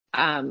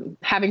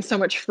having so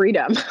much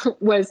freedom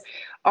was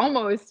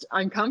almost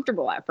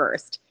uncomfortable at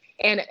first.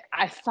 And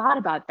I thought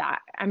about that.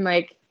 I'm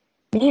like,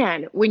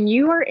 man, when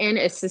you are in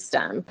a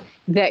system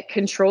that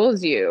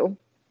controls you,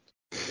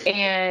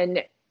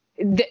 and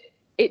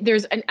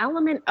there's an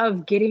element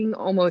of getting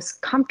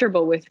almost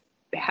comfortable with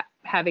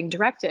having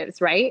directives,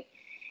 right?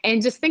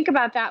 And just think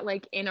about that,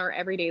 like in our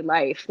everyday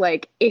life.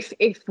 Like if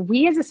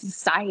we as a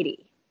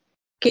society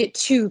get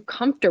too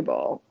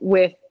comfortable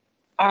with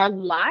our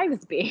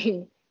lives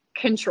being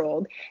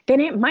controlled,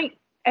 then it might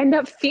end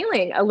up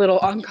feeling a little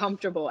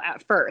uncomfortable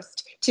at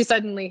first to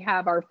suddenly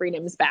have our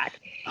freedoms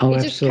back. Oh,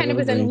 it just kind of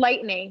was absolutely.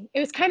 enlightening.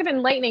 It was kind of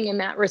enlightening in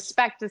that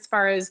respect, as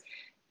far as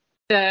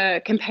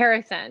the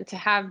comparison to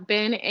have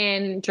been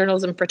in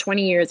journalism for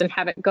 20 years and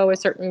have it go a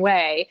certain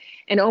way,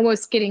 and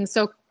almost getting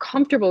so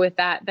comfortable with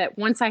that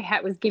once I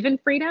was given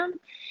freedom,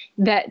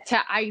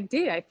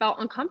 I felt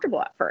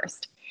uncomfortable at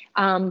first.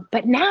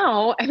 But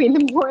now,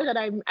 the more that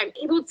I'm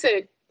able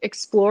to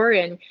explore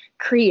and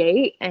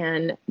create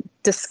and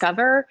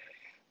discover,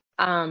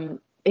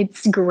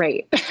 it's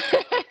great.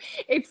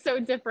 It's so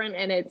different,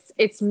 and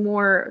it's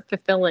more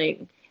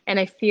fulfilling, and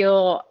I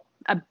feel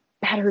a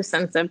better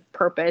sense of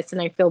purpose,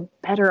 and I feel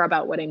better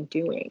about what I'm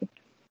doing.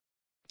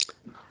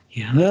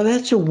 Yeah, well,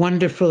 that's a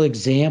wonderful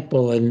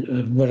example.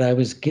 And what I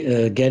was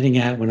getting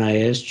at when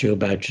I asked you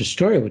about your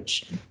story,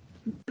 which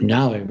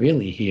now I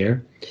really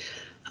hear,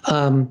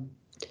 and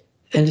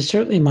it's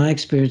certainly my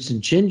experience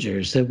in Ginger,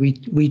 is that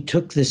we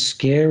took this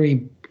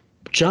scary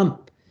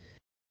jump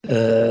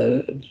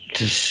to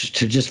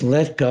just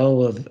let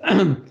go of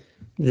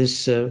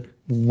this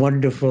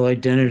wonderful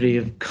identity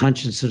of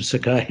conscience of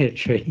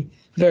psychiatry,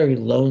 very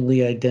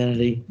lonely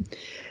identity.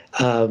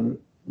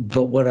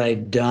 But what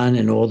I'd done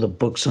in all the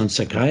books on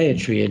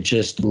psychiatry and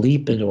just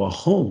leap into a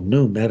whole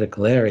new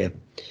medical area.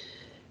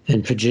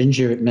 And for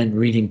Ginger, it meant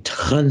reading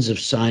tons of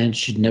science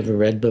she'd never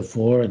read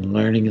before and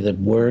learning the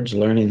words,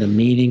 learning the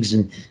meanings,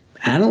 and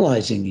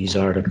analyzing these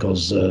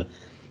articles,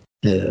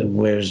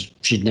 whereas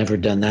she'd never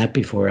done that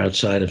before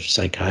outside of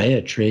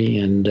psychiatry.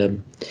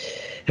 And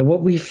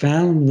what we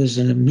found was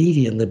an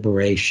immediate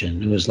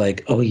liberation. It was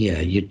like, oh, yeah,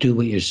 you do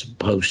what you're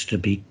supposed to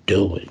be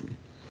doing.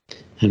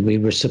 And we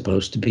were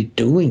supposed to be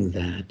doing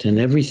that. And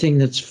everything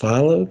that's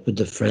followed with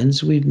the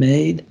friends we've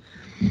made,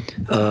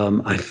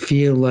 I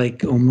feel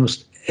like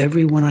almost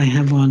everyone I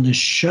have on the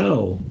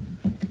show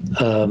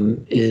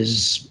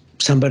is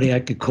somebody I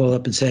could call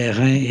up and say,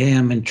 hey,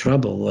 I'm in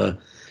trouble.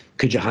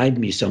 Could you hide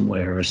me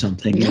somewhere or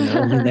something? You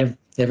know, and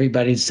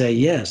everybody'd say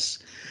yes.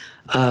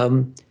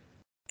 And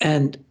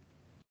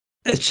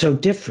it's so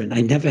different.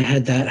 I never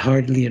had that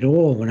hardly at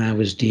all when I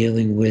was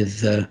dealing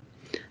with the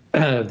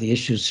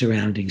issues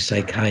surrounding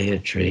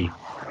psychiatry,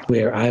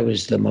 where I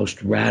was the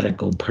most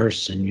radical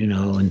person, you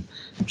know, and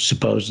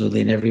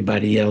supposedly, and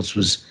everybody else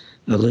was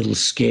a little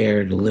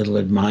scared, a little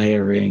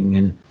admiring,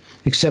 and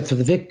except for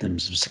the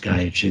victims of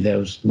psychiatry,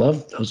 those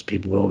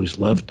people always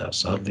loved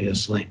us,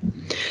 obviously.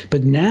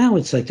 But now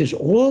it's like there's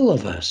all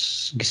of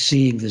us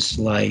seeing this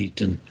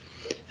light and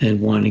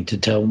wanting to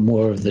tell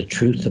more of the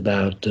truth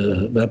about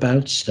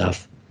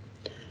stuff.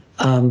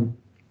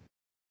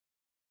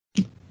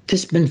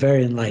 This has been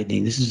very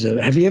enlightening.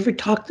 Have you ever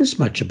talked this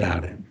much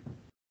about it?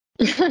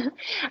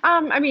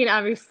 I mean,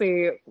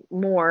 obviously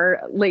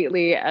more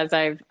lately as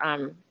I've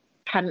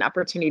had an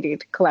opportunity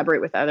to collaborate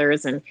with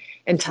others and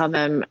tell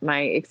them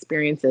my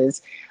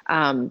experiences.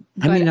 On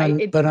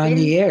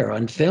the air,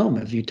 on film,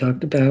 have you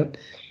talked about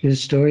your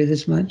story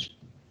this much?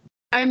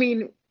 I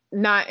mean,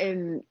 not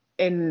in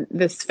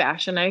this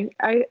fashion,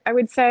 I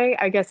would say.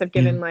 I guess I've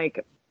given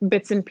like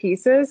bits and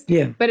pieces.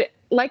 Yeah. But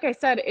like I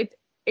said,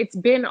 it's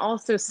been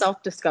also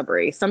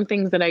self-discovery. Some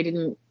things that I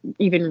didn't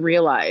even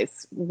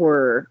realize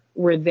were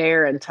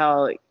there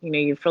until, you know,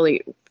 you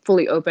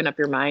fully open up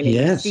your mind and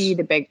you see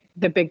the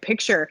big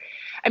picture.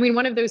 I mean,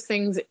 one of those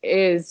things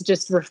is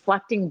just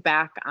reflecting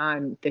back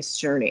on this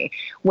journey.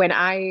 When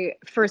I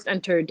first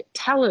entered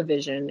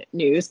television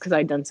news, because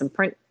I'd done some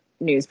print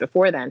news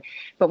before then,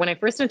 but when I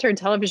first entered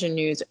television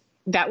news,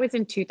 that was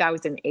in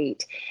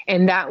 2008.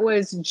 And that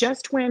was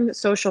just when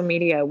social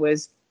media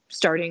was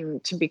starting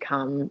to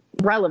become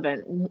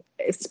relevant,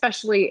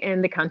 especially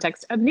in the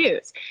context of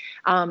news.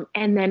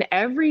 And then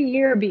every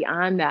year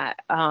beyond that,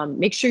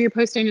 make sure you're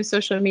posting to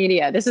social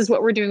media. This is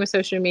what we're doing with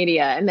social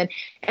media.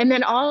 And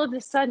then all of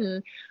a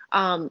sudden,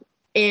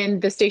 in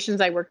the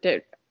stations I worked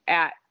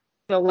at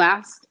the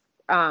last,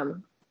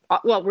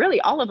 well,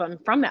 really all of them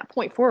from that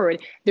point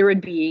forward, there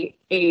would be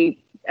a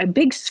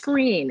big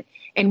screen.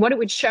 And what it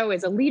would show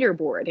is a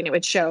leaderboard, and it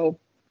would show,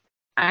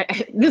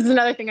 this is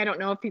another thing I don't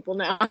know if people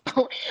know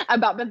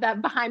about, but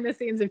that behind the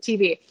scenes of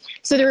TV.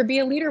 So there would be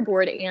a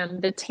leaderboard,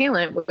 and the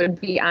talent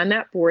would be on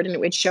that board, and it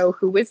would show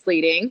who was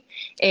leading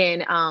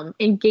in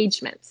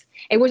engagement.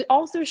 It would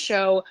also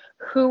show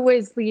who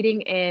was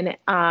leading in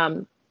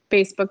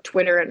Facebook,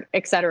 Twitter,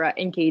 et cetera,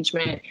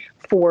 engagement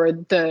for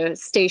the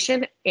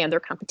station and their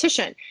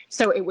competition.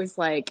 So it was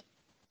like,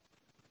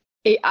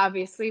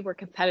 obviously we're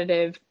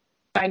competitive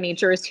by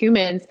nature as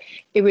humans.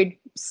 It would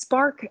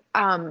spark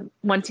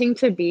wanting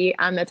to be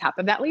on the top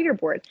of that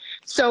leaderboard.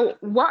 So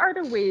what are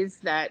the ways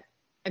that,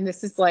 and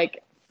this is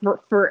like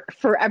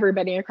for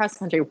everybody across the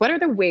country, what are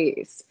the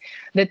ways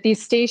that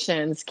these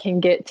stations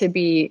can get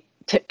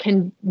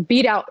can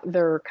beat out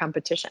their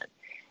competition?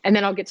 And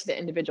then I'll get to the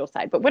individual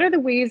side. But what are the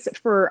ways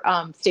for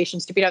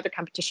stations to beat out their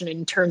competition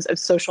in terms of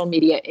social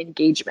media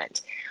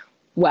engagement?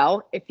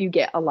 Well, if you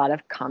get a lot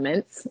of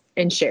comments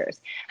and shares.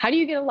 How do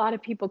you get a lot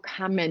of people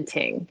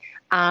commenting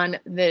on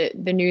the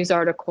news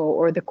article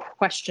or the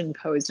question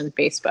posed on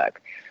Facebook?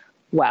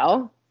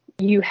 Well,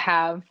 you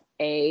have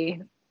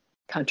a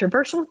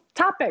controversial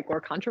topic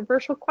or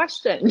controversial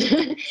question.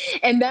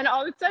 And then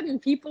all of a sudden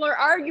people are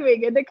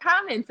arguing in the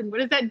comments. And what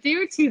does that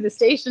do to the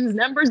station's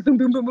numbers? Boom,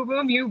 boom, boom, boom,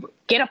 boom. You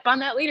get up on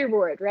that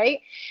leaderboard,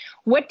 right?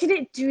 What did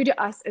it do to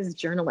us as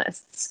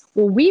journalists?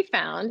 Well, we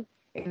found,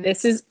 and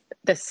this is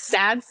the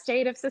sad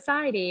state of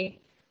society,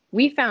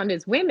 we found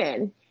as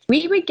women,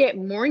 we would get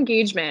more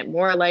engagement,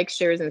 more likes,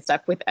 shares, and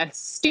stuff with a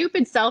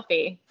stupid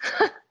selfie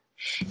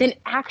than an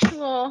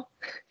actual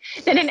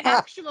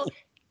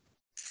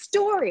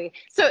story.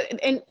 So,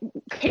 and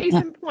case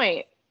in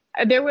point,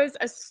 there was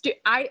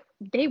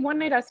they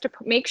wanted us to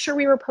make sure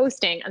we were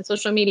posting on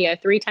social media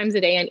 3 times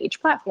a day on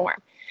each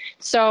platform.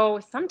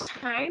 So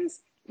sometimes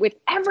with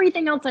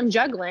everything else I'm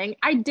juggling,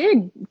 I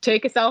did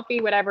take a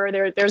selfie, whatever.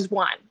 There's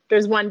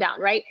one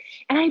down, right?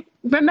 And I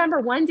remember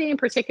one day in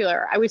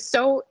particular, I was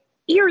so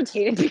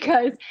irritated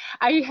because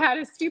I had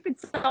a stupid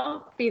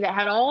selfie that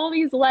had all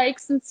these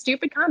likes and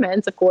stupid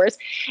comments, of course.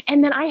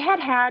 And then I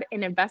had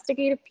an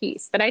investigative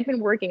piece that I'd been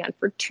working on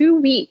for 2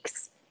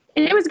 weeks.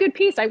 And it was a good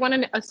piece. I won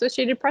an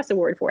Associated Press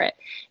award for it.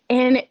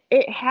 And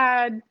it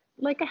had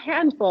like a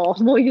handful,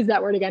 we'll use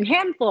that word again,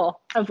 handful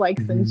of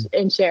likes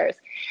and shares.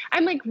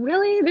 I'm like,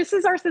 really? This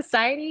is our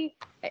society?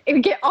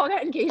 We get all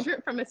that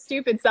engagement from a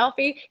stupid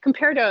selfie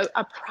compared to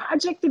a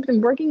project we've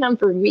been working on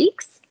for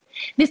weeks?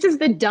 This is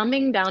the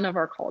dumbing down of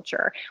our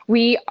culture.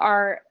 We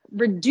are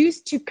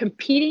reduced to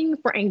competing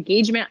for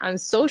engagement on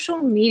social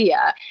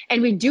media,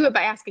 and we do it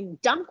by asking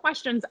dumb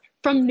questions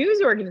from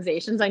news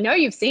organizations. I know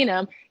you've seen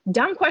them.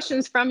 Dumb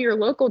questions from your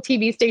local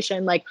TV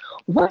station, like,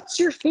 what's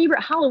your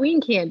favorite Halloween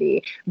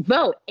candy?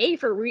 Vote A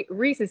for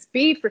Reese's,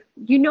 B for...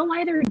 You know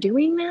why they're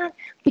doing that?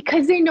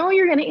 Because they know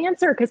you're going to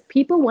answer, because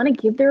people want to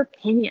give their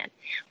opinion.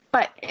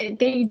 But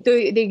they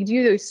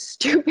do those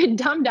stupid,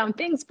 dumb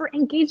things for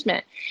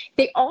engagement.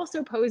 They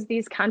also pose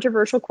these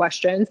controversial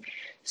questions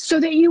so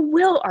that you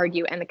will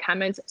argue in the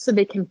comments so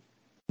they can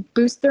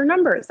boost their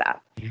numbers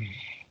up.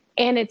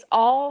 And it's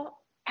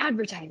all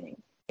advertising.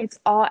 It's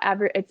all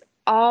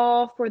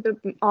for the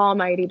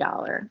almighty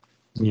dollar.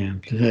 Yeah,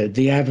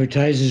 the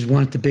advertisers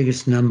want the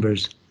biggest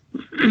numbers.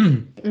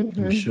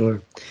 I'm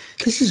sure.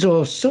 This is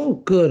all so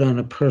good on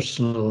a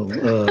personal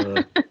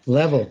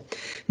level.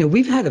 You know,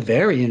 we've had a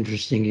very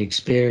interesting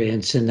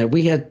experience in that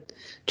we had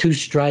 2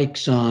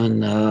 strikes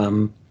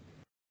on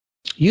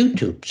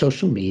YouTube,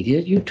 social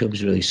media.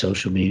 YouTube's really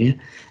social media.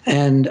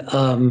 And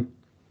I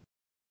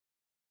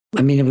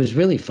mean, it was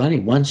really funny.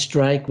 One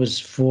strike was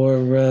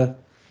for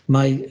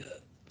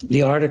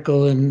the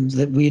article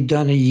that we'd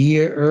done a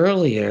year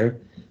earlier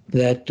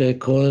that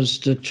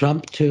caused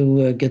Trump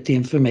to get the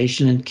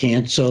information and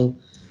cancel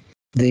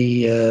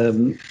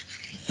the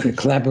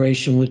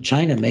collaboration with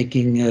China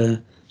making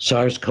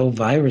SARS-CoV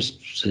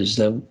viruses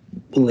that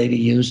the lady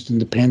used in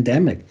the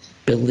pandemic,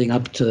 building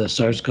up to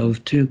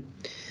SARS-CoV-2.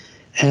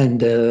 And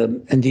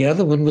the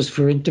other one was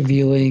for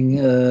interviewing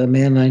a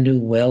man I knew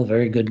well,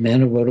 very good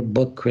man, who wrote a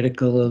book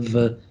critical of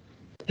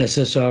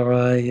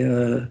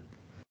SSRI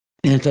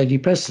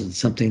antidepressants,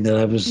 something that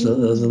I was the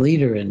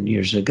leader in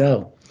years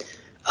ago.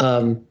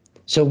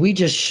 So we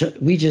just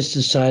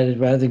decided,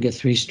 rather than get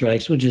 3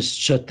 strikes, we'll just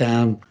shut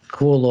down,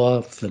 cool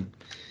off, and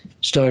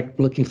start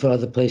looking for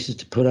other places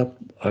to put up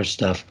our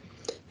stuff.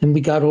 And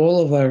we got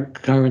all of our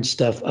current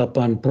stuff up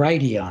on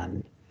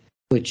Breggin,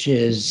 which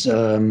is,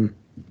 the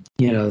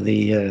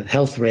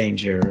health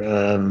ranger.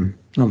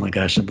 Oh my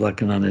gosh, I'm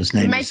blanking on his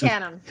name. Mike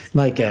Adams.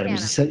 Mike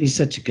Adams. He's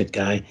such a good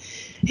guy.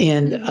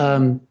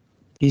 And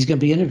he's going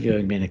to be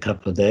interviewing me in a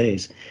couple of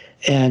days.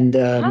 And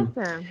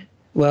awesome.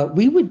 Well,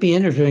 we would be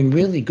interviewing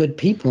really good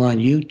people on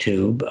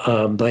YouTube,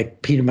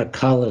 like Peter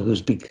McCullough,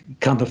 who's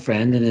become a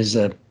friend and is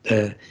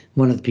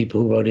one of the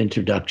people who wrote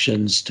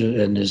introductions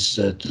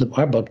to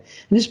our book,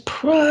 and is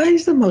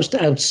prized the most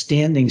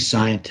outstanding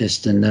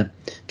scientist in the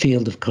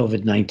field of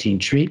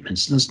COVID-19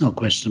 treatments. There's no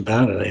question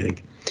about it, I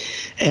think.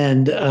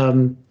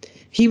 And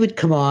he would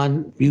come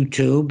on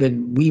YouTube,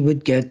 and we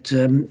would get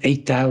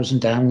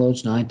 8,000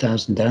 downloads,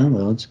 9,000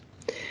 downloads.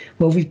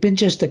 Well, we've been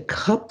just a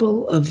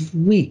couple of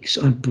weeks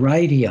on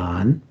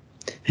Breggin,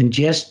 and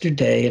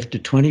yesterday, after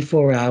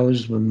 24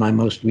 hours with my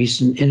most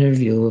recent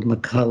interview with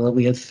McCullough,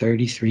 we had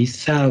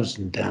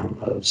 33,000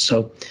 downloads.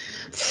 So,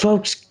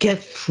 folks,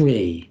 get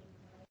free,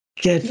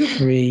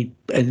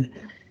 and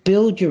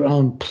build your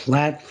own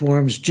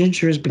platforms.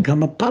 Ginger has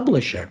become a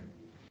publisher,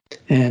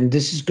 and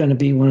this is going to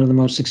be one of the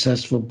most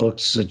successful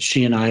books that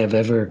she and I have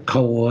ever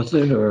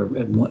co-authored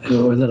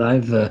or that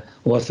I've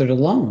authored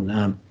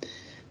alone.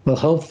 Well,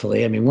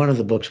 hopefully. I mean, one of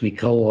the books we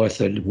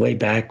co-authored way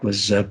back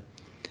was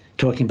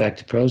Talking Back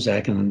to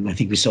Prozac, and I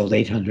think we sold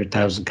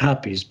 800,000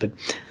 copies, but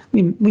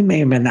we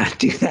may or may not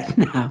do that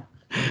now.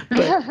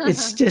 But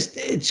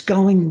it's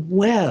going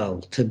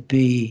well to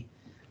be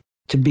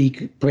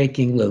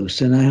breaking loose,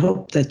 and I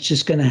hope that's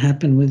just going to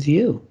happen with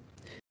you.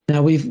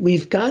 Now,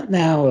 we've got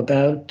now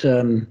about,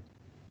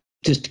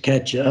 just to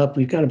catch you up,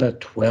 we've got about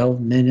 12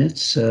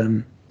 minutes,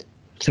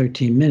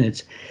 13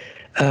 minutes.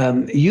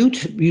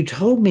 You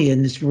told me,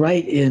 and it's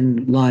right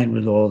in line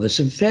with all this,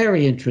 a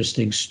very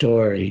interesting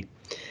story.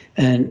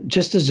 And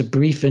just as a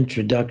brief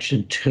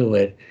introduction to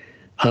it,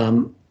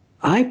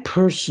 I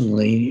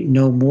personally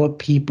know more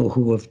people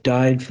who have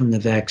died from the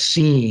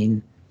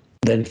vaccine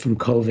than from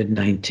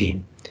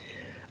COVID-19.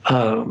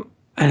 And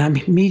I'm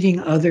meeting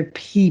other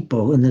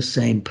people in the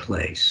same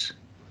place.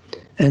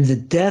 And the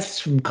deaths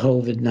from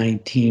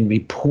COVID-19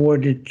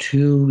 reported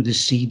to the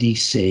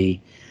CDC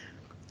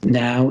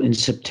now in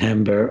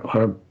September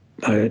are,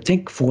 I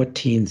think,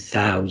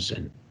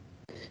 14,000.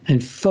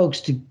 And folks,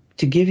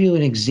 to give you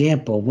an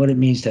example of what it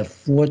means to have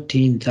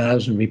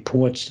 14,000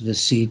 reports to the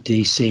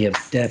CDC of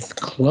death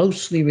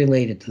closely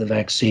related to the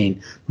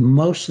vaccine,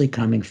 mostly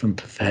coming from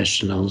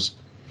professionals,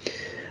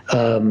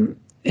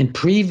 in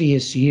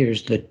previous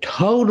years, the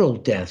total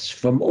deaths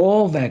from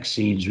all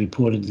vaccines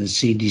reported to the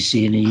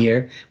CDC in a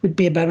year would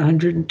be about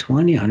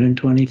 120,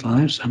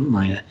 125, something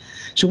like that.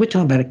 So we're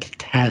talking about a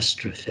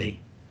catastrophe.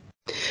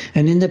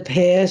 And in the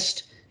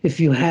past, if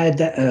you had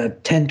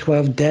 10,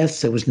 12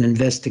 deaths, there was an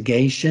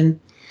investigation,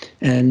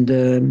 and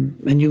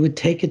you would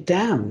take it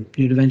down.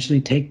 You'd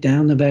eventually take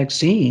down the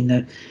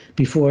vaccine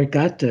before it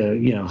got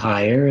to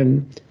higher,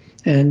 and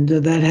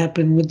that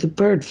happened with the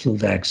bird flu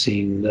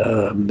vaccine.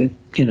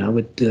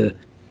 With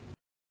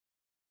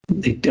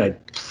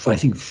I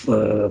think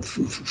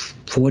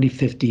 40,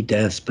 50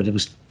 deaths, but it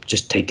was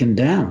just taken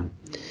down.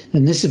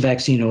 And this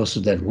vaccine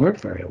also doesn't work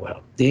very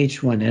well. The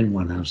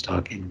H1N1 I was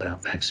talking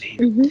about vaccine.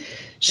 Mm-hmm.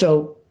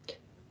 So,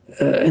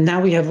 and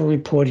now we have a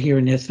report here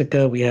in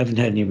Ithaca. We haven't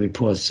had any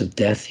reports of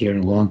death here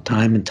in a long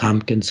time in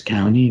Tompkins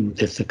County,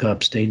 Ithaca,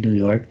 upstate New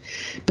York.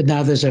 But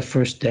now there's our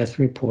first death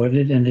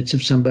reported, and it's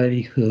of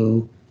somebody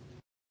who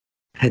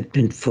had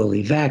been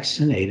fully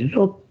vaccinated,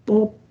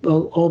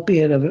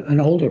 albeit of an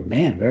older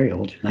man, very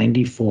old,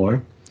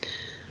 94.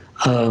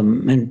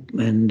 And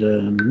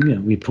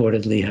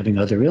reportedly having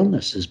other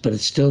illnesses, but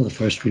it's still the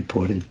first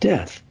reported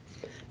death,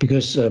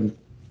 because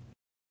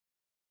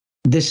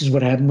this is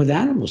what happened with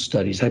animal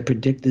studies. I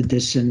predicted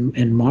this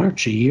in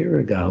March a year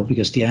ago,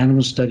 because the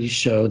animal studies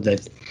showed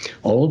that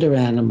older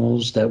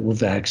animals that were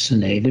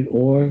vaccinated,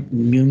 or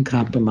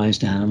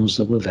immune-compromised animals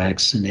that were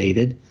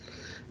vaccinated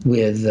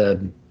with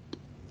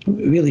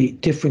really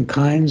different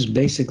kinds,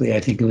 basically, I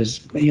think it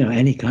was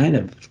any kind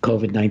of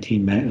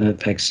COVID-19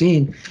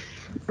 vaccine,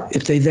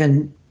 if they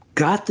then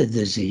got the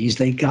disease,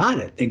 they got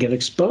it. They get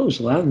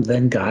exposed. A lot of them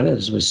then got it,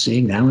 as we're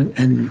seeing now,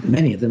 and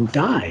many of them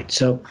died.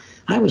 So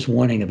I was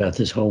warning about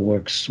this whole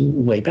works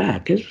way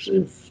back.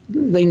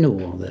 They knew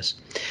all this.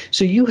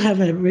 So you have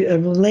a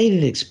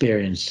related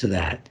experience to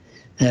that,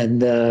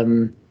 and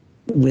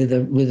with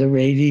a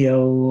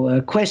radio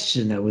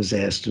question that was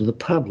asked to the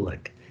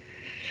public.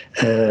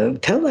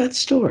 Tell that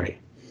story.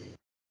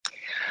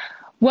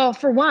 Well,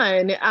 for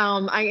one,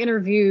 I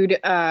interviewed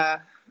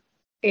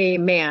a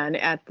man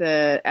at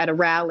a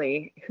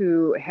rally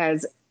who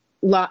had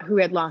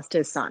lost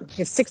his son,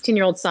 his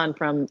 16-year-old son,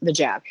 from the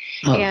jab.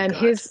 Oh, and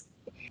God.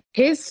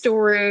 his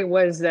story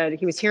was that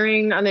he was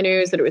hearing on the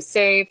news that it was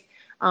safe.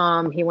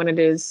 He wanted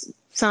his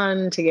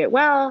son to get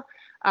well.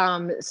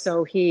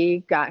 So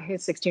he got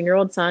his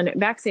 16-year-old son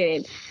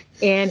vaccinated,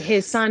 and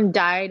his son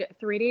died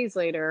 3 days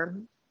later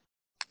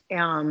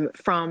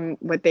from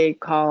what they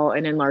call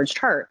an enlarged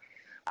heart.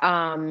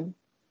 And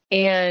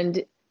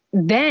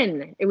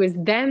then it was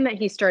then that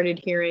he started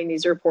hearing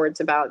these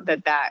reports about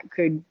that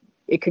could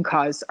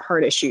cause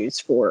heart issues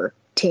for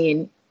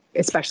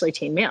especially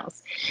teen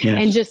males. Yes.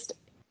 And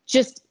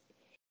just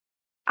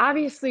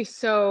obviously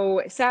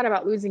so sad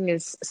about losing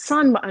his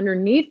son, but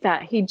underneath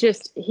that,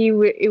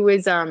 it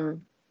was I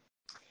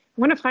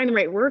want to find the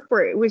right word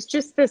for it. It was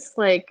just this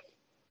like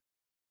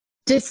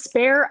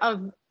despair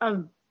of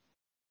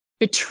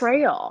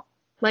betrayal.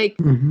 Like,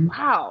 mm-hmm.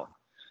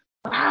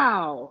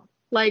 Wow.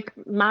 Like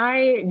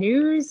my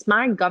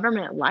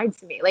government lied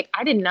to me. Like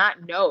I did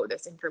not know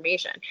this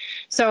information.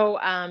 So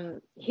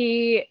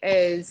he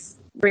is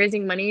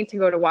raising money to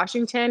go to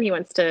Washington. He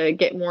wants to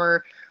get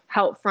more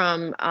help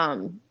from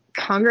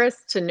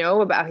Congress to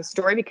know about his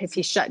story, because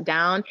he shut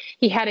down.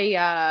 He had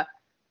a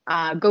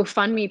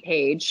GoFundMe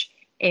page,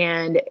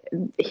 and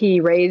he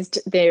raised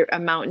the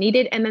amount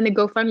needed. And then the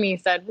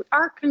GoFundMe said,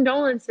 our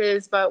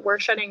condolences, but we're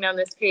shutting down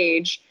this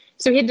page.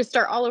 So he had to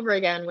start all over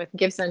again with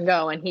Give, Send,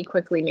 Go, and he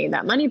quickly made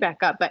that money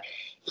back up. But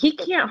he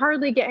can't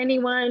hardly get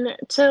anyone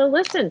to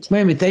listen to.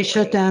 Wait a minute, they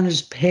shut down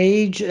his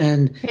page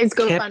and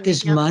kept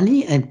his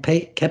money and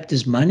kept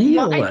his money,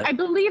 or what? I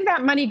believe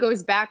that money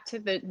goes back to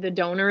the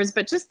donors,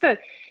 but to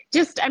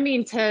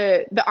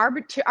the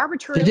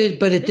arbitrary.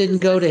 But it didn't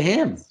go to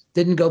him.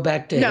 Didn't go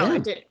back to him. No,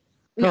 it didn't.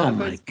 No, oh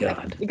my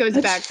God! It goes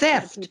back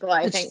theft. to the people,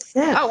 I think.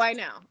 Theft. Oh, I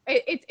know.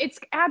 It's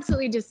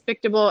absolutely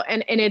despicable,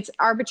 and it's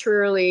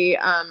arbitrarily.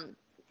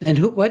 And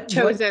what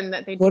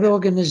that they what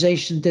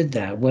organization did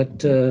that?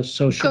 What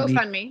social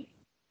GoFundMe.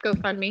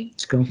 GoFundMe.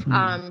 It's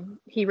GoFundMe.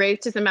 He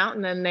raised his amount,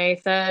 and then they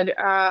said,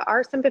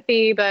 our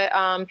sympathy, but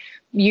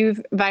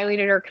you've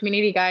violated our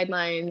community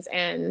guidelines,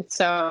 and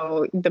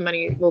so the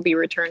money will be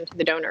returned to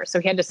the donor. So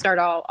he had to start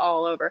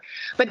all over.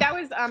 But that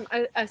was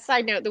a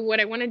side note. What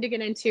I wanted to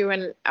get into,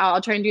 and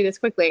I'll try and do this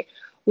quickly,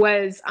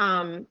 was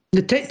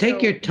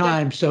take your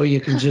time so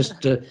you can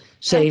just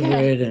savor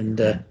it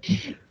and.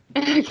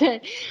 Okay,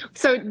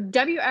 so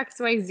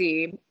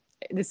WXYZ,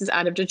 this is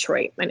out of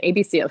Detroit, an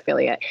ABC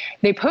affiliate.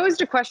 They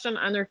posed a question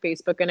on their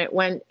Facebook, and it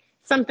went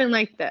something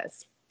like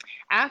this.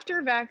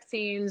 After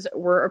vaccines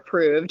were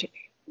approved,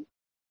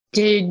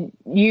 did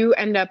you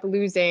end up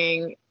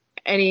losing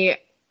any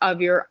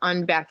of your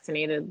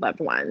unvaccinated loved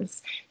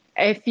ones?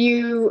 If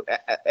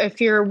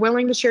you're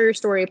willing to share your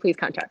story, please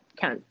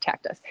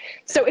contact us.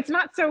 So it's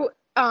not so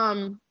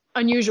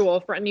unusual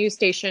for a news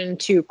station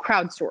to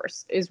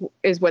crowdsource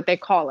is what they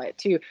call it,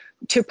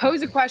 to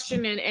pose a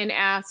question and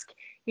ask,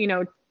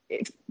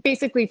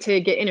 basically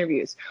to get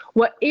interviews.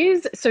 What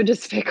is so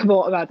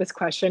despicable about this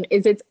question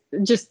is it's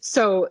just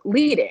so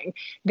leading.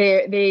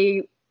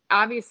 They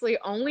obviously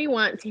only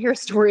want to hear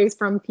stories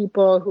from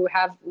people who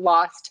have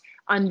lost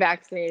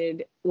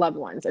unvaccinated loved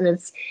ones. And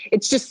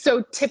it's just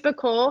so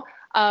typical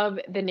of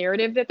the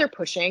narrative that they're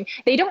pushing.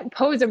 They don't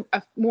pose a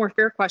more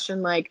fair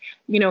question like,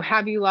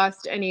 have you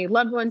lost any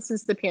loved ones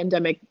since the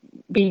pandemic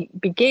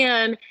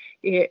began?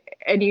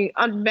 Any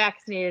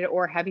unvaccinated,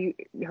 or have you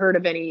heard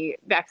of any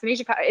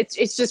vaccination?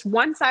 It's just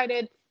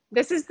one-sided.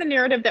 This is the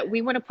narrative that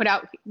we want to put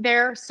out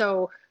there.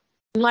 So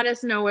let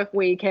us know if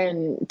we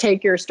can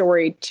take your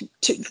story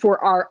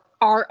for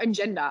our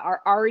agenda,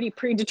 our already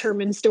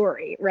predetermined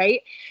story,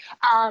 right?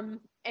 And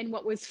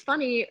what was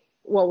funny,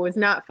 was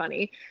not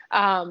funny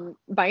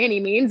by any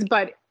means,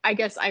 but I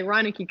guess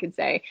ironic, you could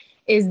say,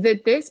 is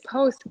that this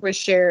post was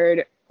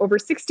shared over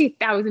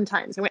 60,000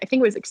 times. I think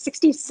it was like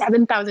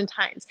 67,000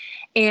 times.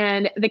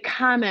 And the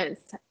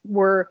comments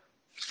were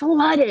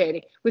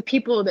flooded with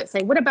people that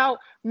say, what about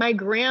my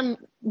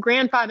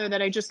grandfather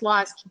that I just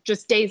lost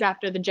just days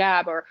after the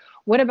jab? Or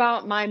what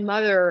about my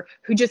mother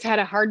who just had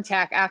a heart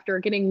attack after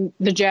getting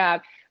the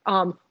jab?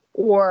 Why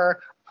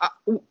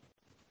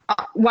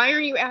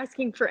are you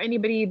asking for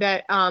anybody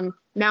that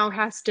now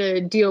has to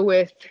deal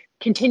with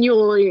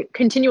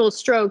continual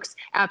strokes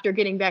after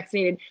getting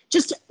vaccinated?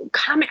 Just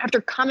comment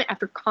after comment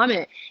after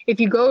comment. If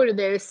you go to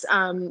this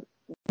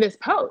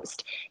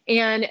post,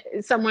 and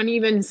someone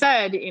even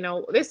said,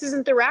 this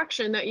isn't the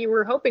reaction that you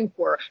were hoping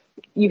for.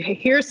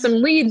 Here's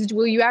some leads.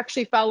 Will you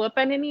actually follow up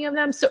on any of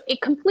them? So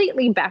it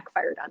completely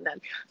backfired on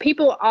them.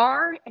 People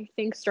are, I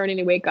think, starting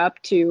to wake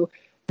up to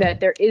that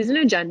there is an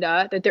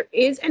agenda, that there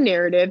is a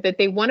narrative, that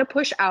they want to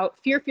push out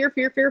fear,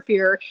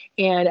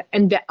 and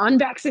that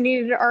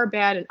unvaccinated are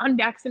bad and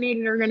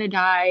unvaccinated are going to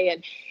die.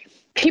 And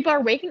people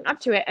are waking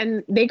up to it,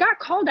 and they got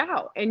called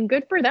out, and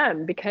good for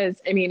them, because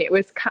it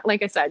was,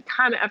 like I said,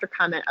 comment after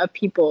comment of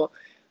people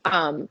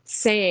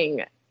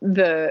saying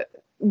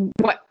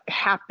what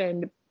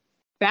happened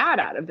bad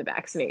out of the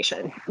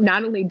vaccination,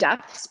 not only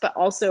deaths, but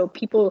also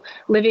people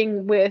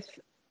living with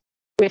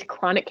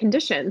chronic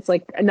conditions.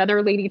 Like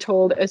another lady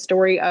told a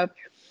story of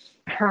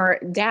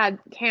her dad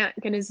can't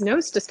get his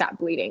nose to stop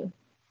bleeding.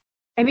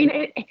 And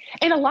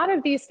a lot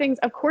of these things,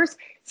 of course,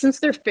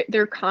 since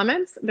they're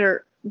comments,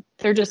 they're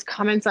just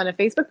comments on a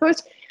Facebook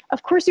post.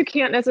 Of course, you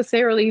can't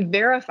necessarily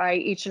verify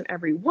each and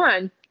every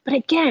one. But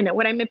again,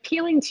 what I'm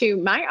appealing to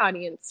my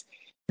audience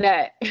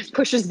that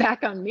pushes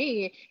back on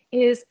me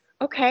is,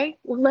 okay,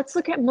 well, let's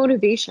look at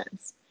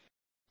motivations.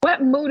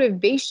 What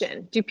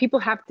motivation do people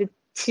have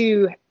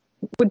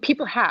would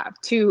people have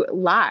to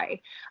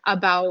lie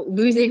about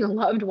losing a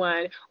loved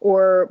one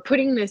or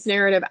putting this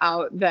narrative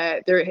out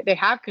that they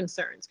have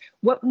concerns?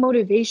 What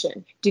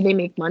motivation? Do they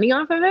make money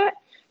off of it?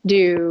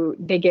 Do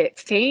they get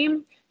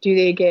fame? Do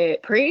they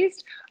get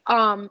praised?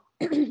 Now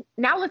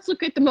let's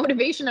look at the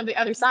motivation of the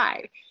other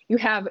side. You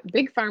have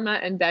Big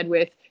Pharma in bed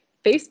with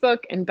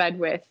Facebook, in bed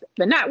with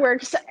the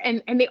networks,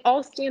 and they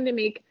all stand to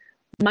make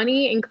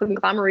money in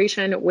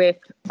conglomeration with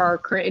our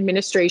current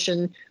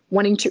administration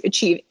wanting to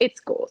achieve its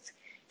goals.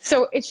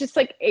 So it's just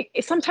like,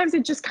 sometimes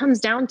it just comes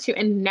down to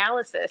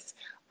analysis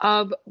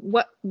of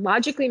what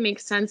logically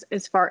makes sense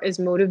as far as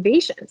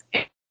motivations.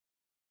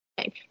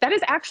 That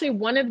is actually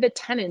one of the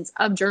tenets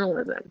of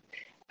journalism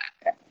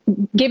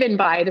given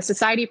by the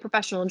Society of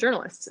Professional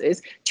Journalists,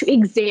 is to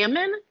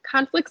examine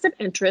conflicts of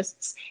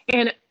interests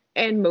and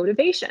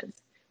motivations.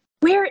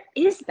 Where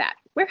is that?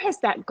 Where has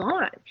that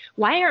gone?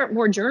 Why aren't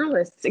more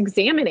journalists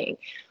examining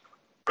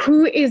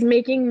who is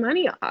making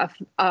money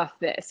off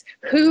this?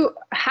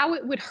 How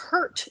it would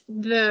hurt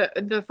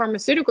the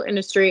pharmaceutical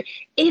industry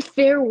if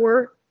there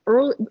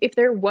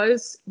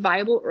was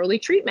viable early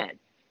treatment?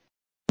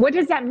 What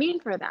does that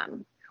mean for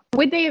them?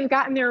 Would they have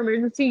gotten their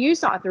emergency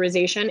use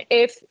authorization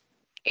if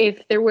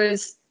there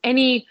was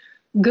any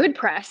good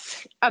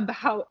press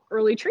about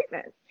early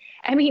treatment?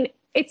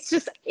 It's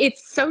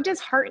so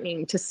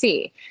disheartening to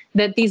see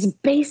that these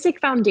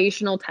basic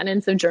foundational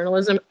tenets of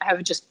journalism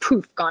have just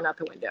gone out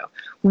the window.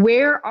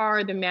 Where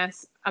are the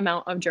mass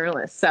amount of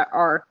journalists that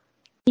are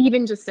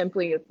even just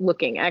simply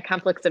looking at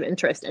conflicts of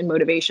interest and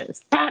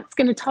motivations? That's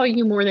going to tell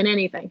you more than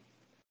anything.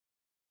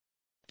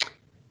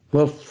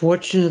 Well,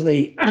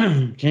 fortunately,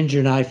 Ginger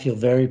and I feel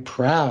very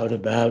proud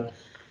about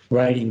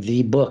writing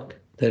the book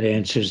that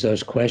answers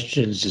those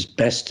questions as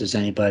best as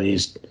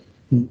anybody's,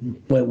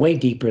 way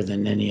deeper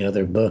than any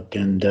other book.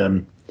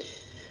 And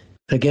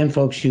again,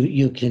 folks,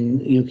 you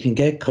can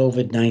get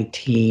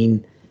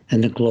COVID-19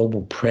 and the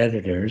global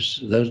predators.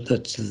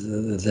 That's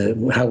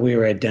how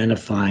we're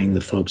identifying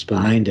the folks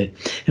behind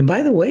it. And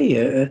by the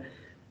way,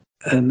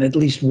 at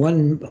least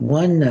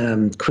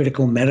one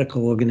critical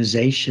medical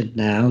organization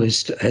now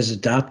has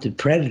adopted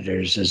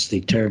predators as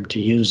the term to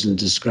use in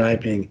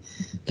describing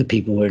the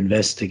people we're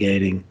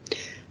investigating.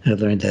 I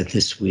learned that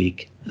this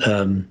week.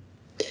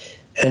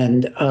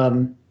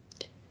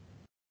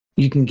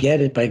 You can get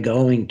it by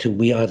going to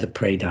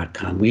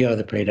wearetheprey.com,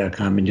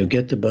 wearetheprey.com, and you'll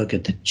get the book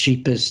at the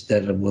cheapest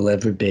that it will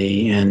ever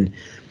be. And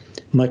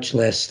much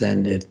less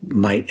than it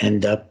might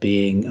end up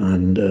being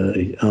on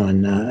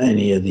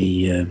any of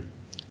the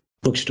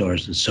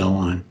bookstores and so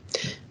on.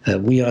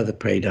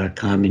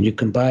 wearetheprey.com, and you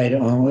can buy it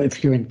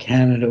if you're in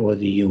Canada or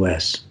the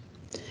U.S.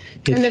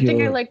 And the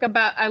thing I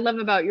love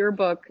about your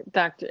book,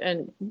 Doctor,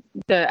 and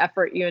the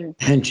effort you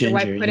and your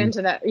wife put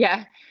into that,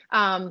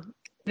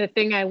 the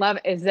thing I love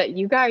is that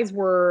you guys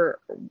were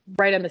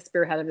right on the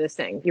spearhead of this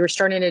thing. You were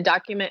starting to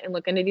document and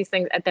look into these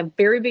things at the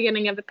very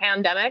beginning of the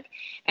pandemic,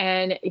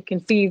 and you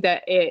can see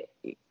that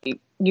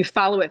you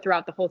follow it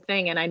throughout the whole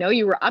thing. And I know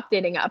you were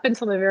updating up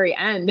until the very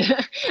end,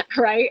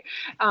 right?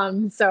 I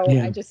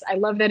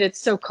love that it's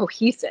so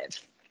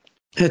cohesive.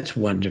 That's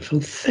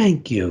wonderful.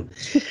 Thank you.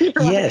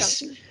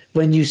 Yes. Welcome.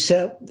 When you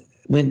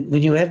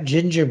have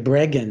Ginger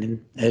Breggin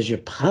as your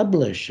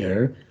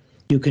publisher,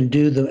 you can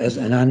do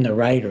and I'm the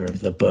writer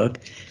of the book,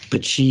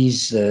 but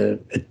she's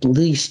at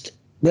least,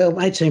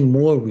 I'd say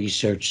more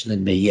research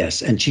than me,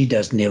 yes. And she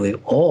does nearly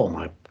all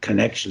my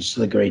connections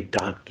to the great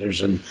doctors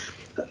and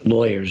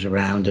lawyers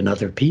around and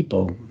other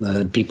people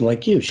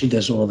like you. She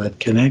does all that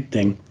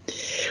connecting.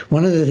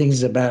 One of the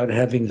things about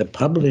living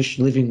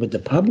with the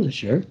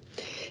publisher,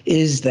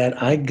 is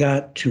that I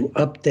got to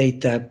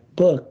update that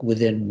book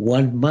within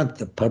 1 month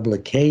of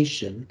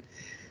publication.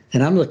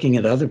 And I'm looking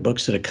at other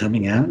books that are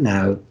coming out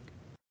now.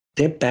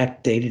 They're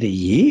backdated a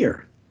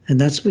year.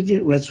 And that's what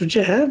you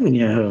have when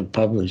you have a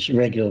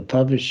regular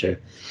publisher.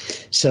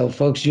 So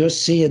folks, you're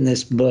seeing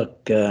this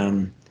book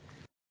coming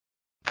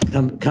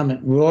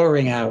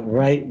roaring out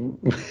right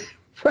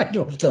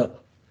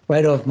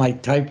off my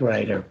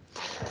typewriter.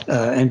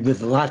 And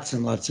with lots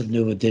and lots of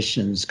new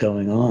additions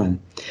going on.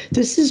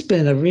 This has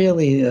been a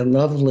really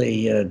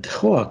lovely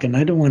talk, and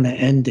I don't want to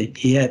end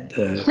it yet,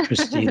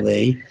 Christy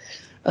Lee.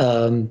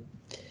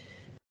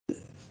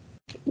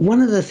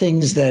 One of the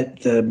things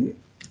that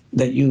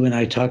you and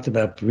I talked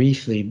about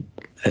briefly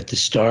at the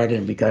start,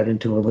 and we got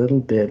into a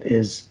little bit,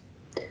 is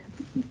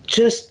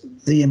just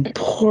the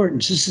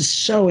importance, this is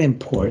so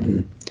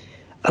important,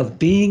 of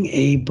being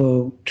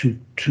able to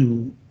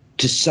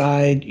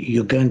decide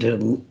you're going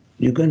to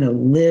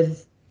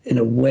live in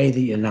a way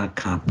that you're not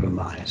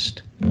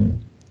compromised.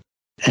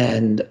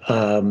 And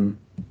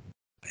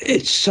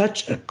it's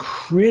such a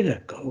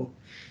critical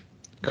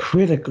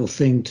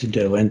thing to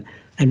do. And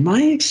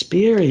my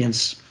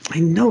experience, I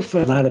know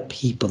for a lot of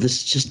people,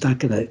 this is just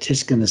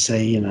gonna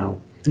say, nah,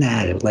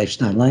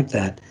 life's not like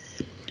that.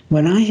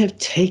 When I have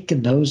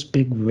taken those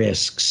big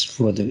risks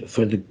for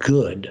the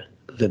good,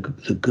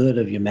 the good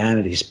of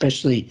humanity,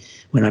 especially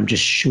when I'm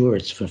just sure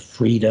it's for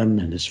freedom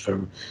and it's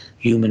for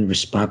human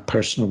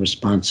personal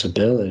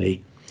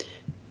responsibility,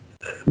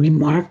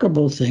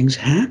 remarkable things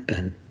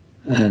happen.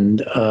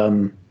 And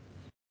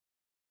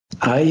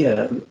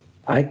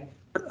I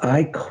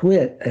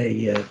quit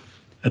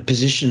a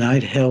position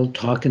I'd held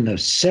talking to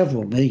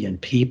several million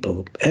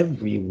people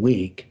every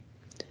week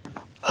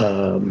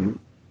on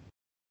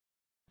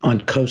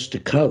coast to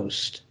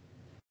coast.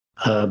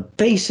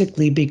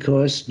 Basically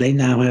because they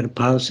now had a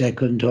policy I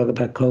couldn't talk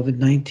about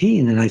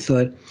COVID-19. And I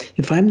thought,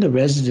 if I'm the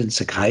resident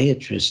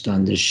psychiatrist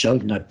on this show,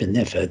 and I've been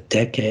there for a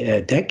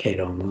decade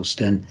almost,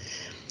 and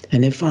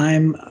if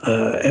I'm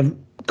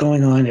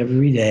going on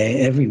every day,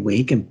 every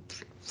week, and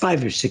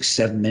 5 or 6,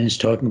 7 minutes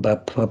talking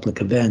about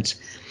public events,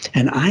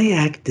 and I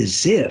act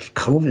as if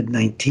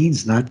COVID-19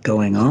 is not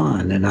going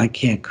on and I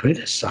can't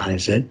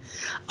criticize it,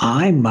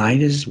 I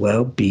might as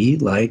well be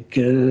like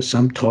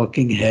some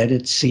talking head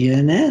at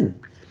CNN.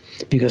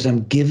 Because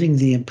I'm giving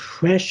the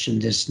impression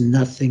there's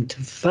nothing to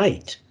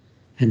fight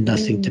and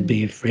nothing to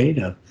be afraid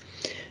of.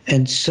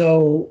 And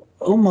so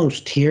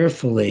almost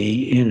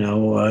tearfully,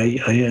 I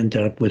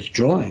ended up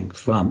withdrawing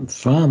from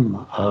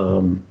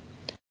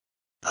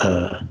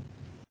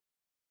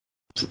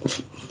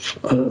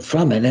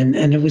it.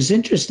 And it was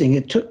interesting.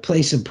 It took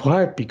place in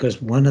part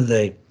because one of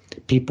the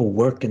people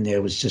working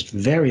there was just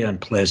very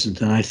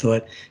unpleasant. And I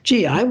thought,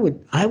 gee, I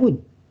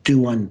would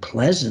do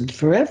unpleasant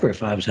forever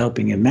if I was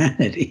helping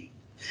humanity.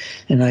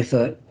 And I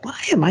thought, why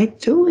am I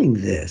doing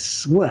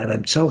this? What?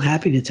 I'm so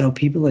happy to tell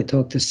people I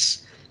talk to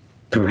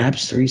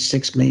perhaps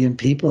 3-6 million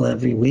people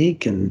every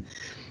week, and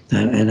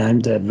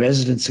I'm the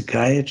resident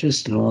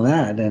psychiatrist and all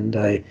that. And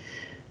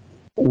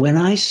when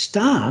I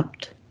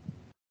stopped,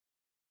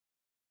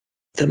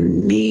 the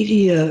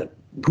media,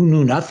 who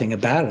knew nothing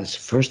about it, it's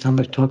the first time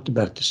I've talked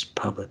about this in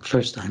public,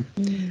 first time,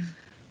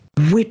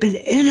 we've been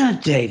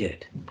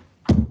inundated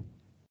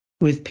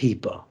with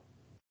people.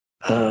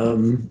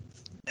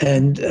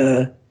 And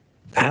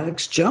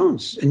Alex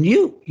Jones and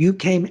you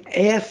came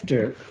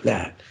after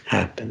that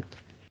happened.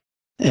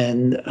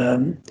 And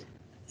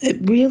it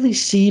really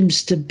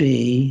seems to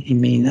be,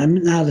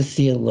 I'm not a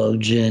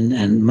theologian,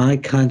 and my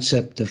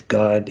concept of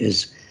God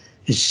is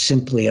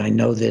simply, I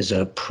know there's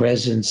a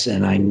presence,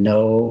 and I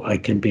know I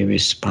can be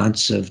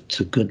responsive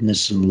to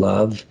goodness and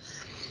love.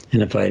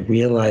 And if I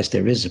realize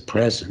there is a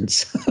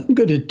presence, I'm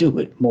going to do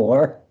it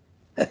more.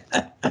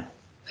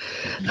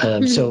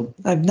 So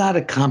I'm not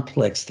a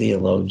complex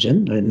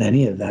theologian in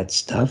any of that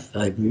stuff.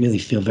 I really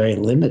feel very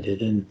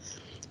limited,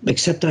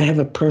 except I have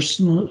a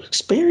personal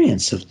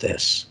experience of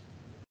this.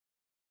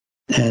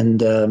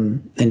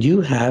 and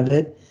you have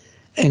it.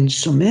 And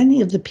so many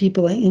of the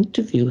people I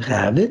interview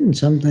have it, and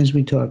sometimes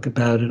we talk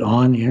about it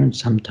on air and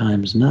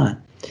sometimes not.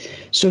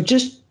 So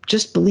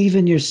just believe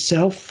in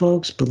yourself,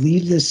 folks.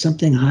 Believe there's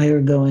something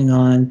higher going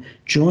on.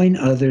 Join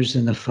others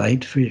in the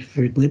fight for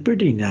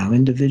liberty now,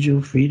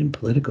 individual freedom,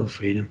 political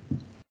freedom.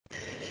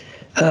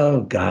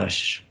 Oh,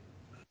 gosh.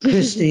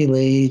 Christy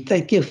Lee,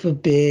 thank you for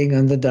being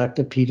on the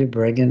Dr. Peter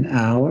Breggin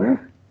Hour.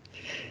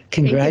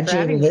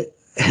 Congratulations.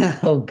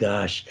 Oh,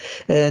 gosh.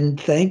 And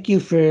thank you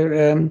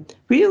for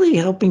really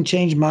helping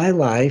change my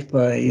life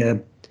by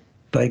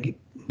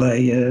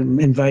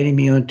inviting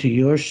me onto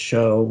your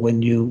show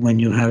when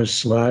you had a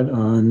slot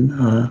on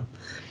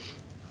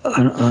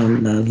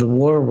the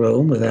War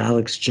Room with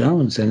Alex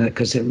Jones in it,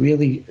 because it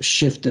really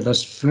shifted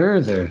us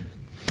further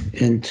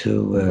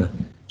into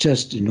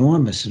just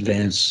enormous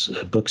advance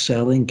book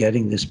selling,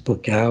 getting this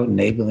book out,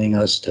 enabling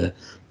us to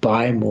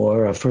buy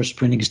more. Our first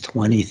printing is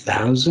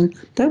 20,000.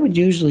 That would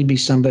usually be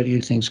somebody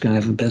who thinks going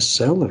to have a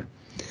bestseller,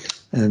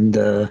 and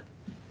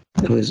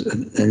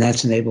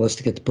that's enabled us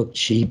to get the book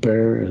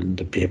cheaper and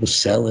to be able to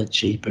sell it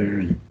cheaper.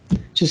 And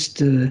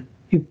just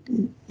you've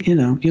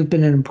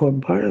been an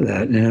important part of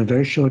that in a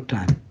very short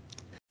time.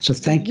 So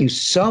thank you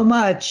so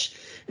much.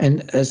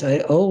 And as I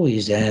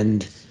always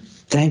end,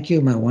 thank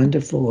you, my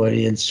wonderful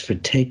audience, for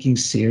taking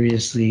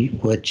seriously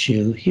what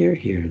you hear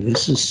here.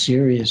 This is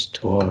serious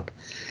talk.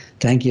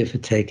 Thank you for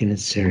taking it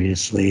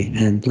seriously,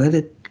 and let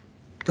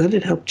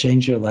it help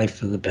change your life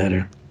for the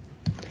better.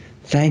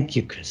 Thank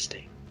you,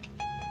 Christy.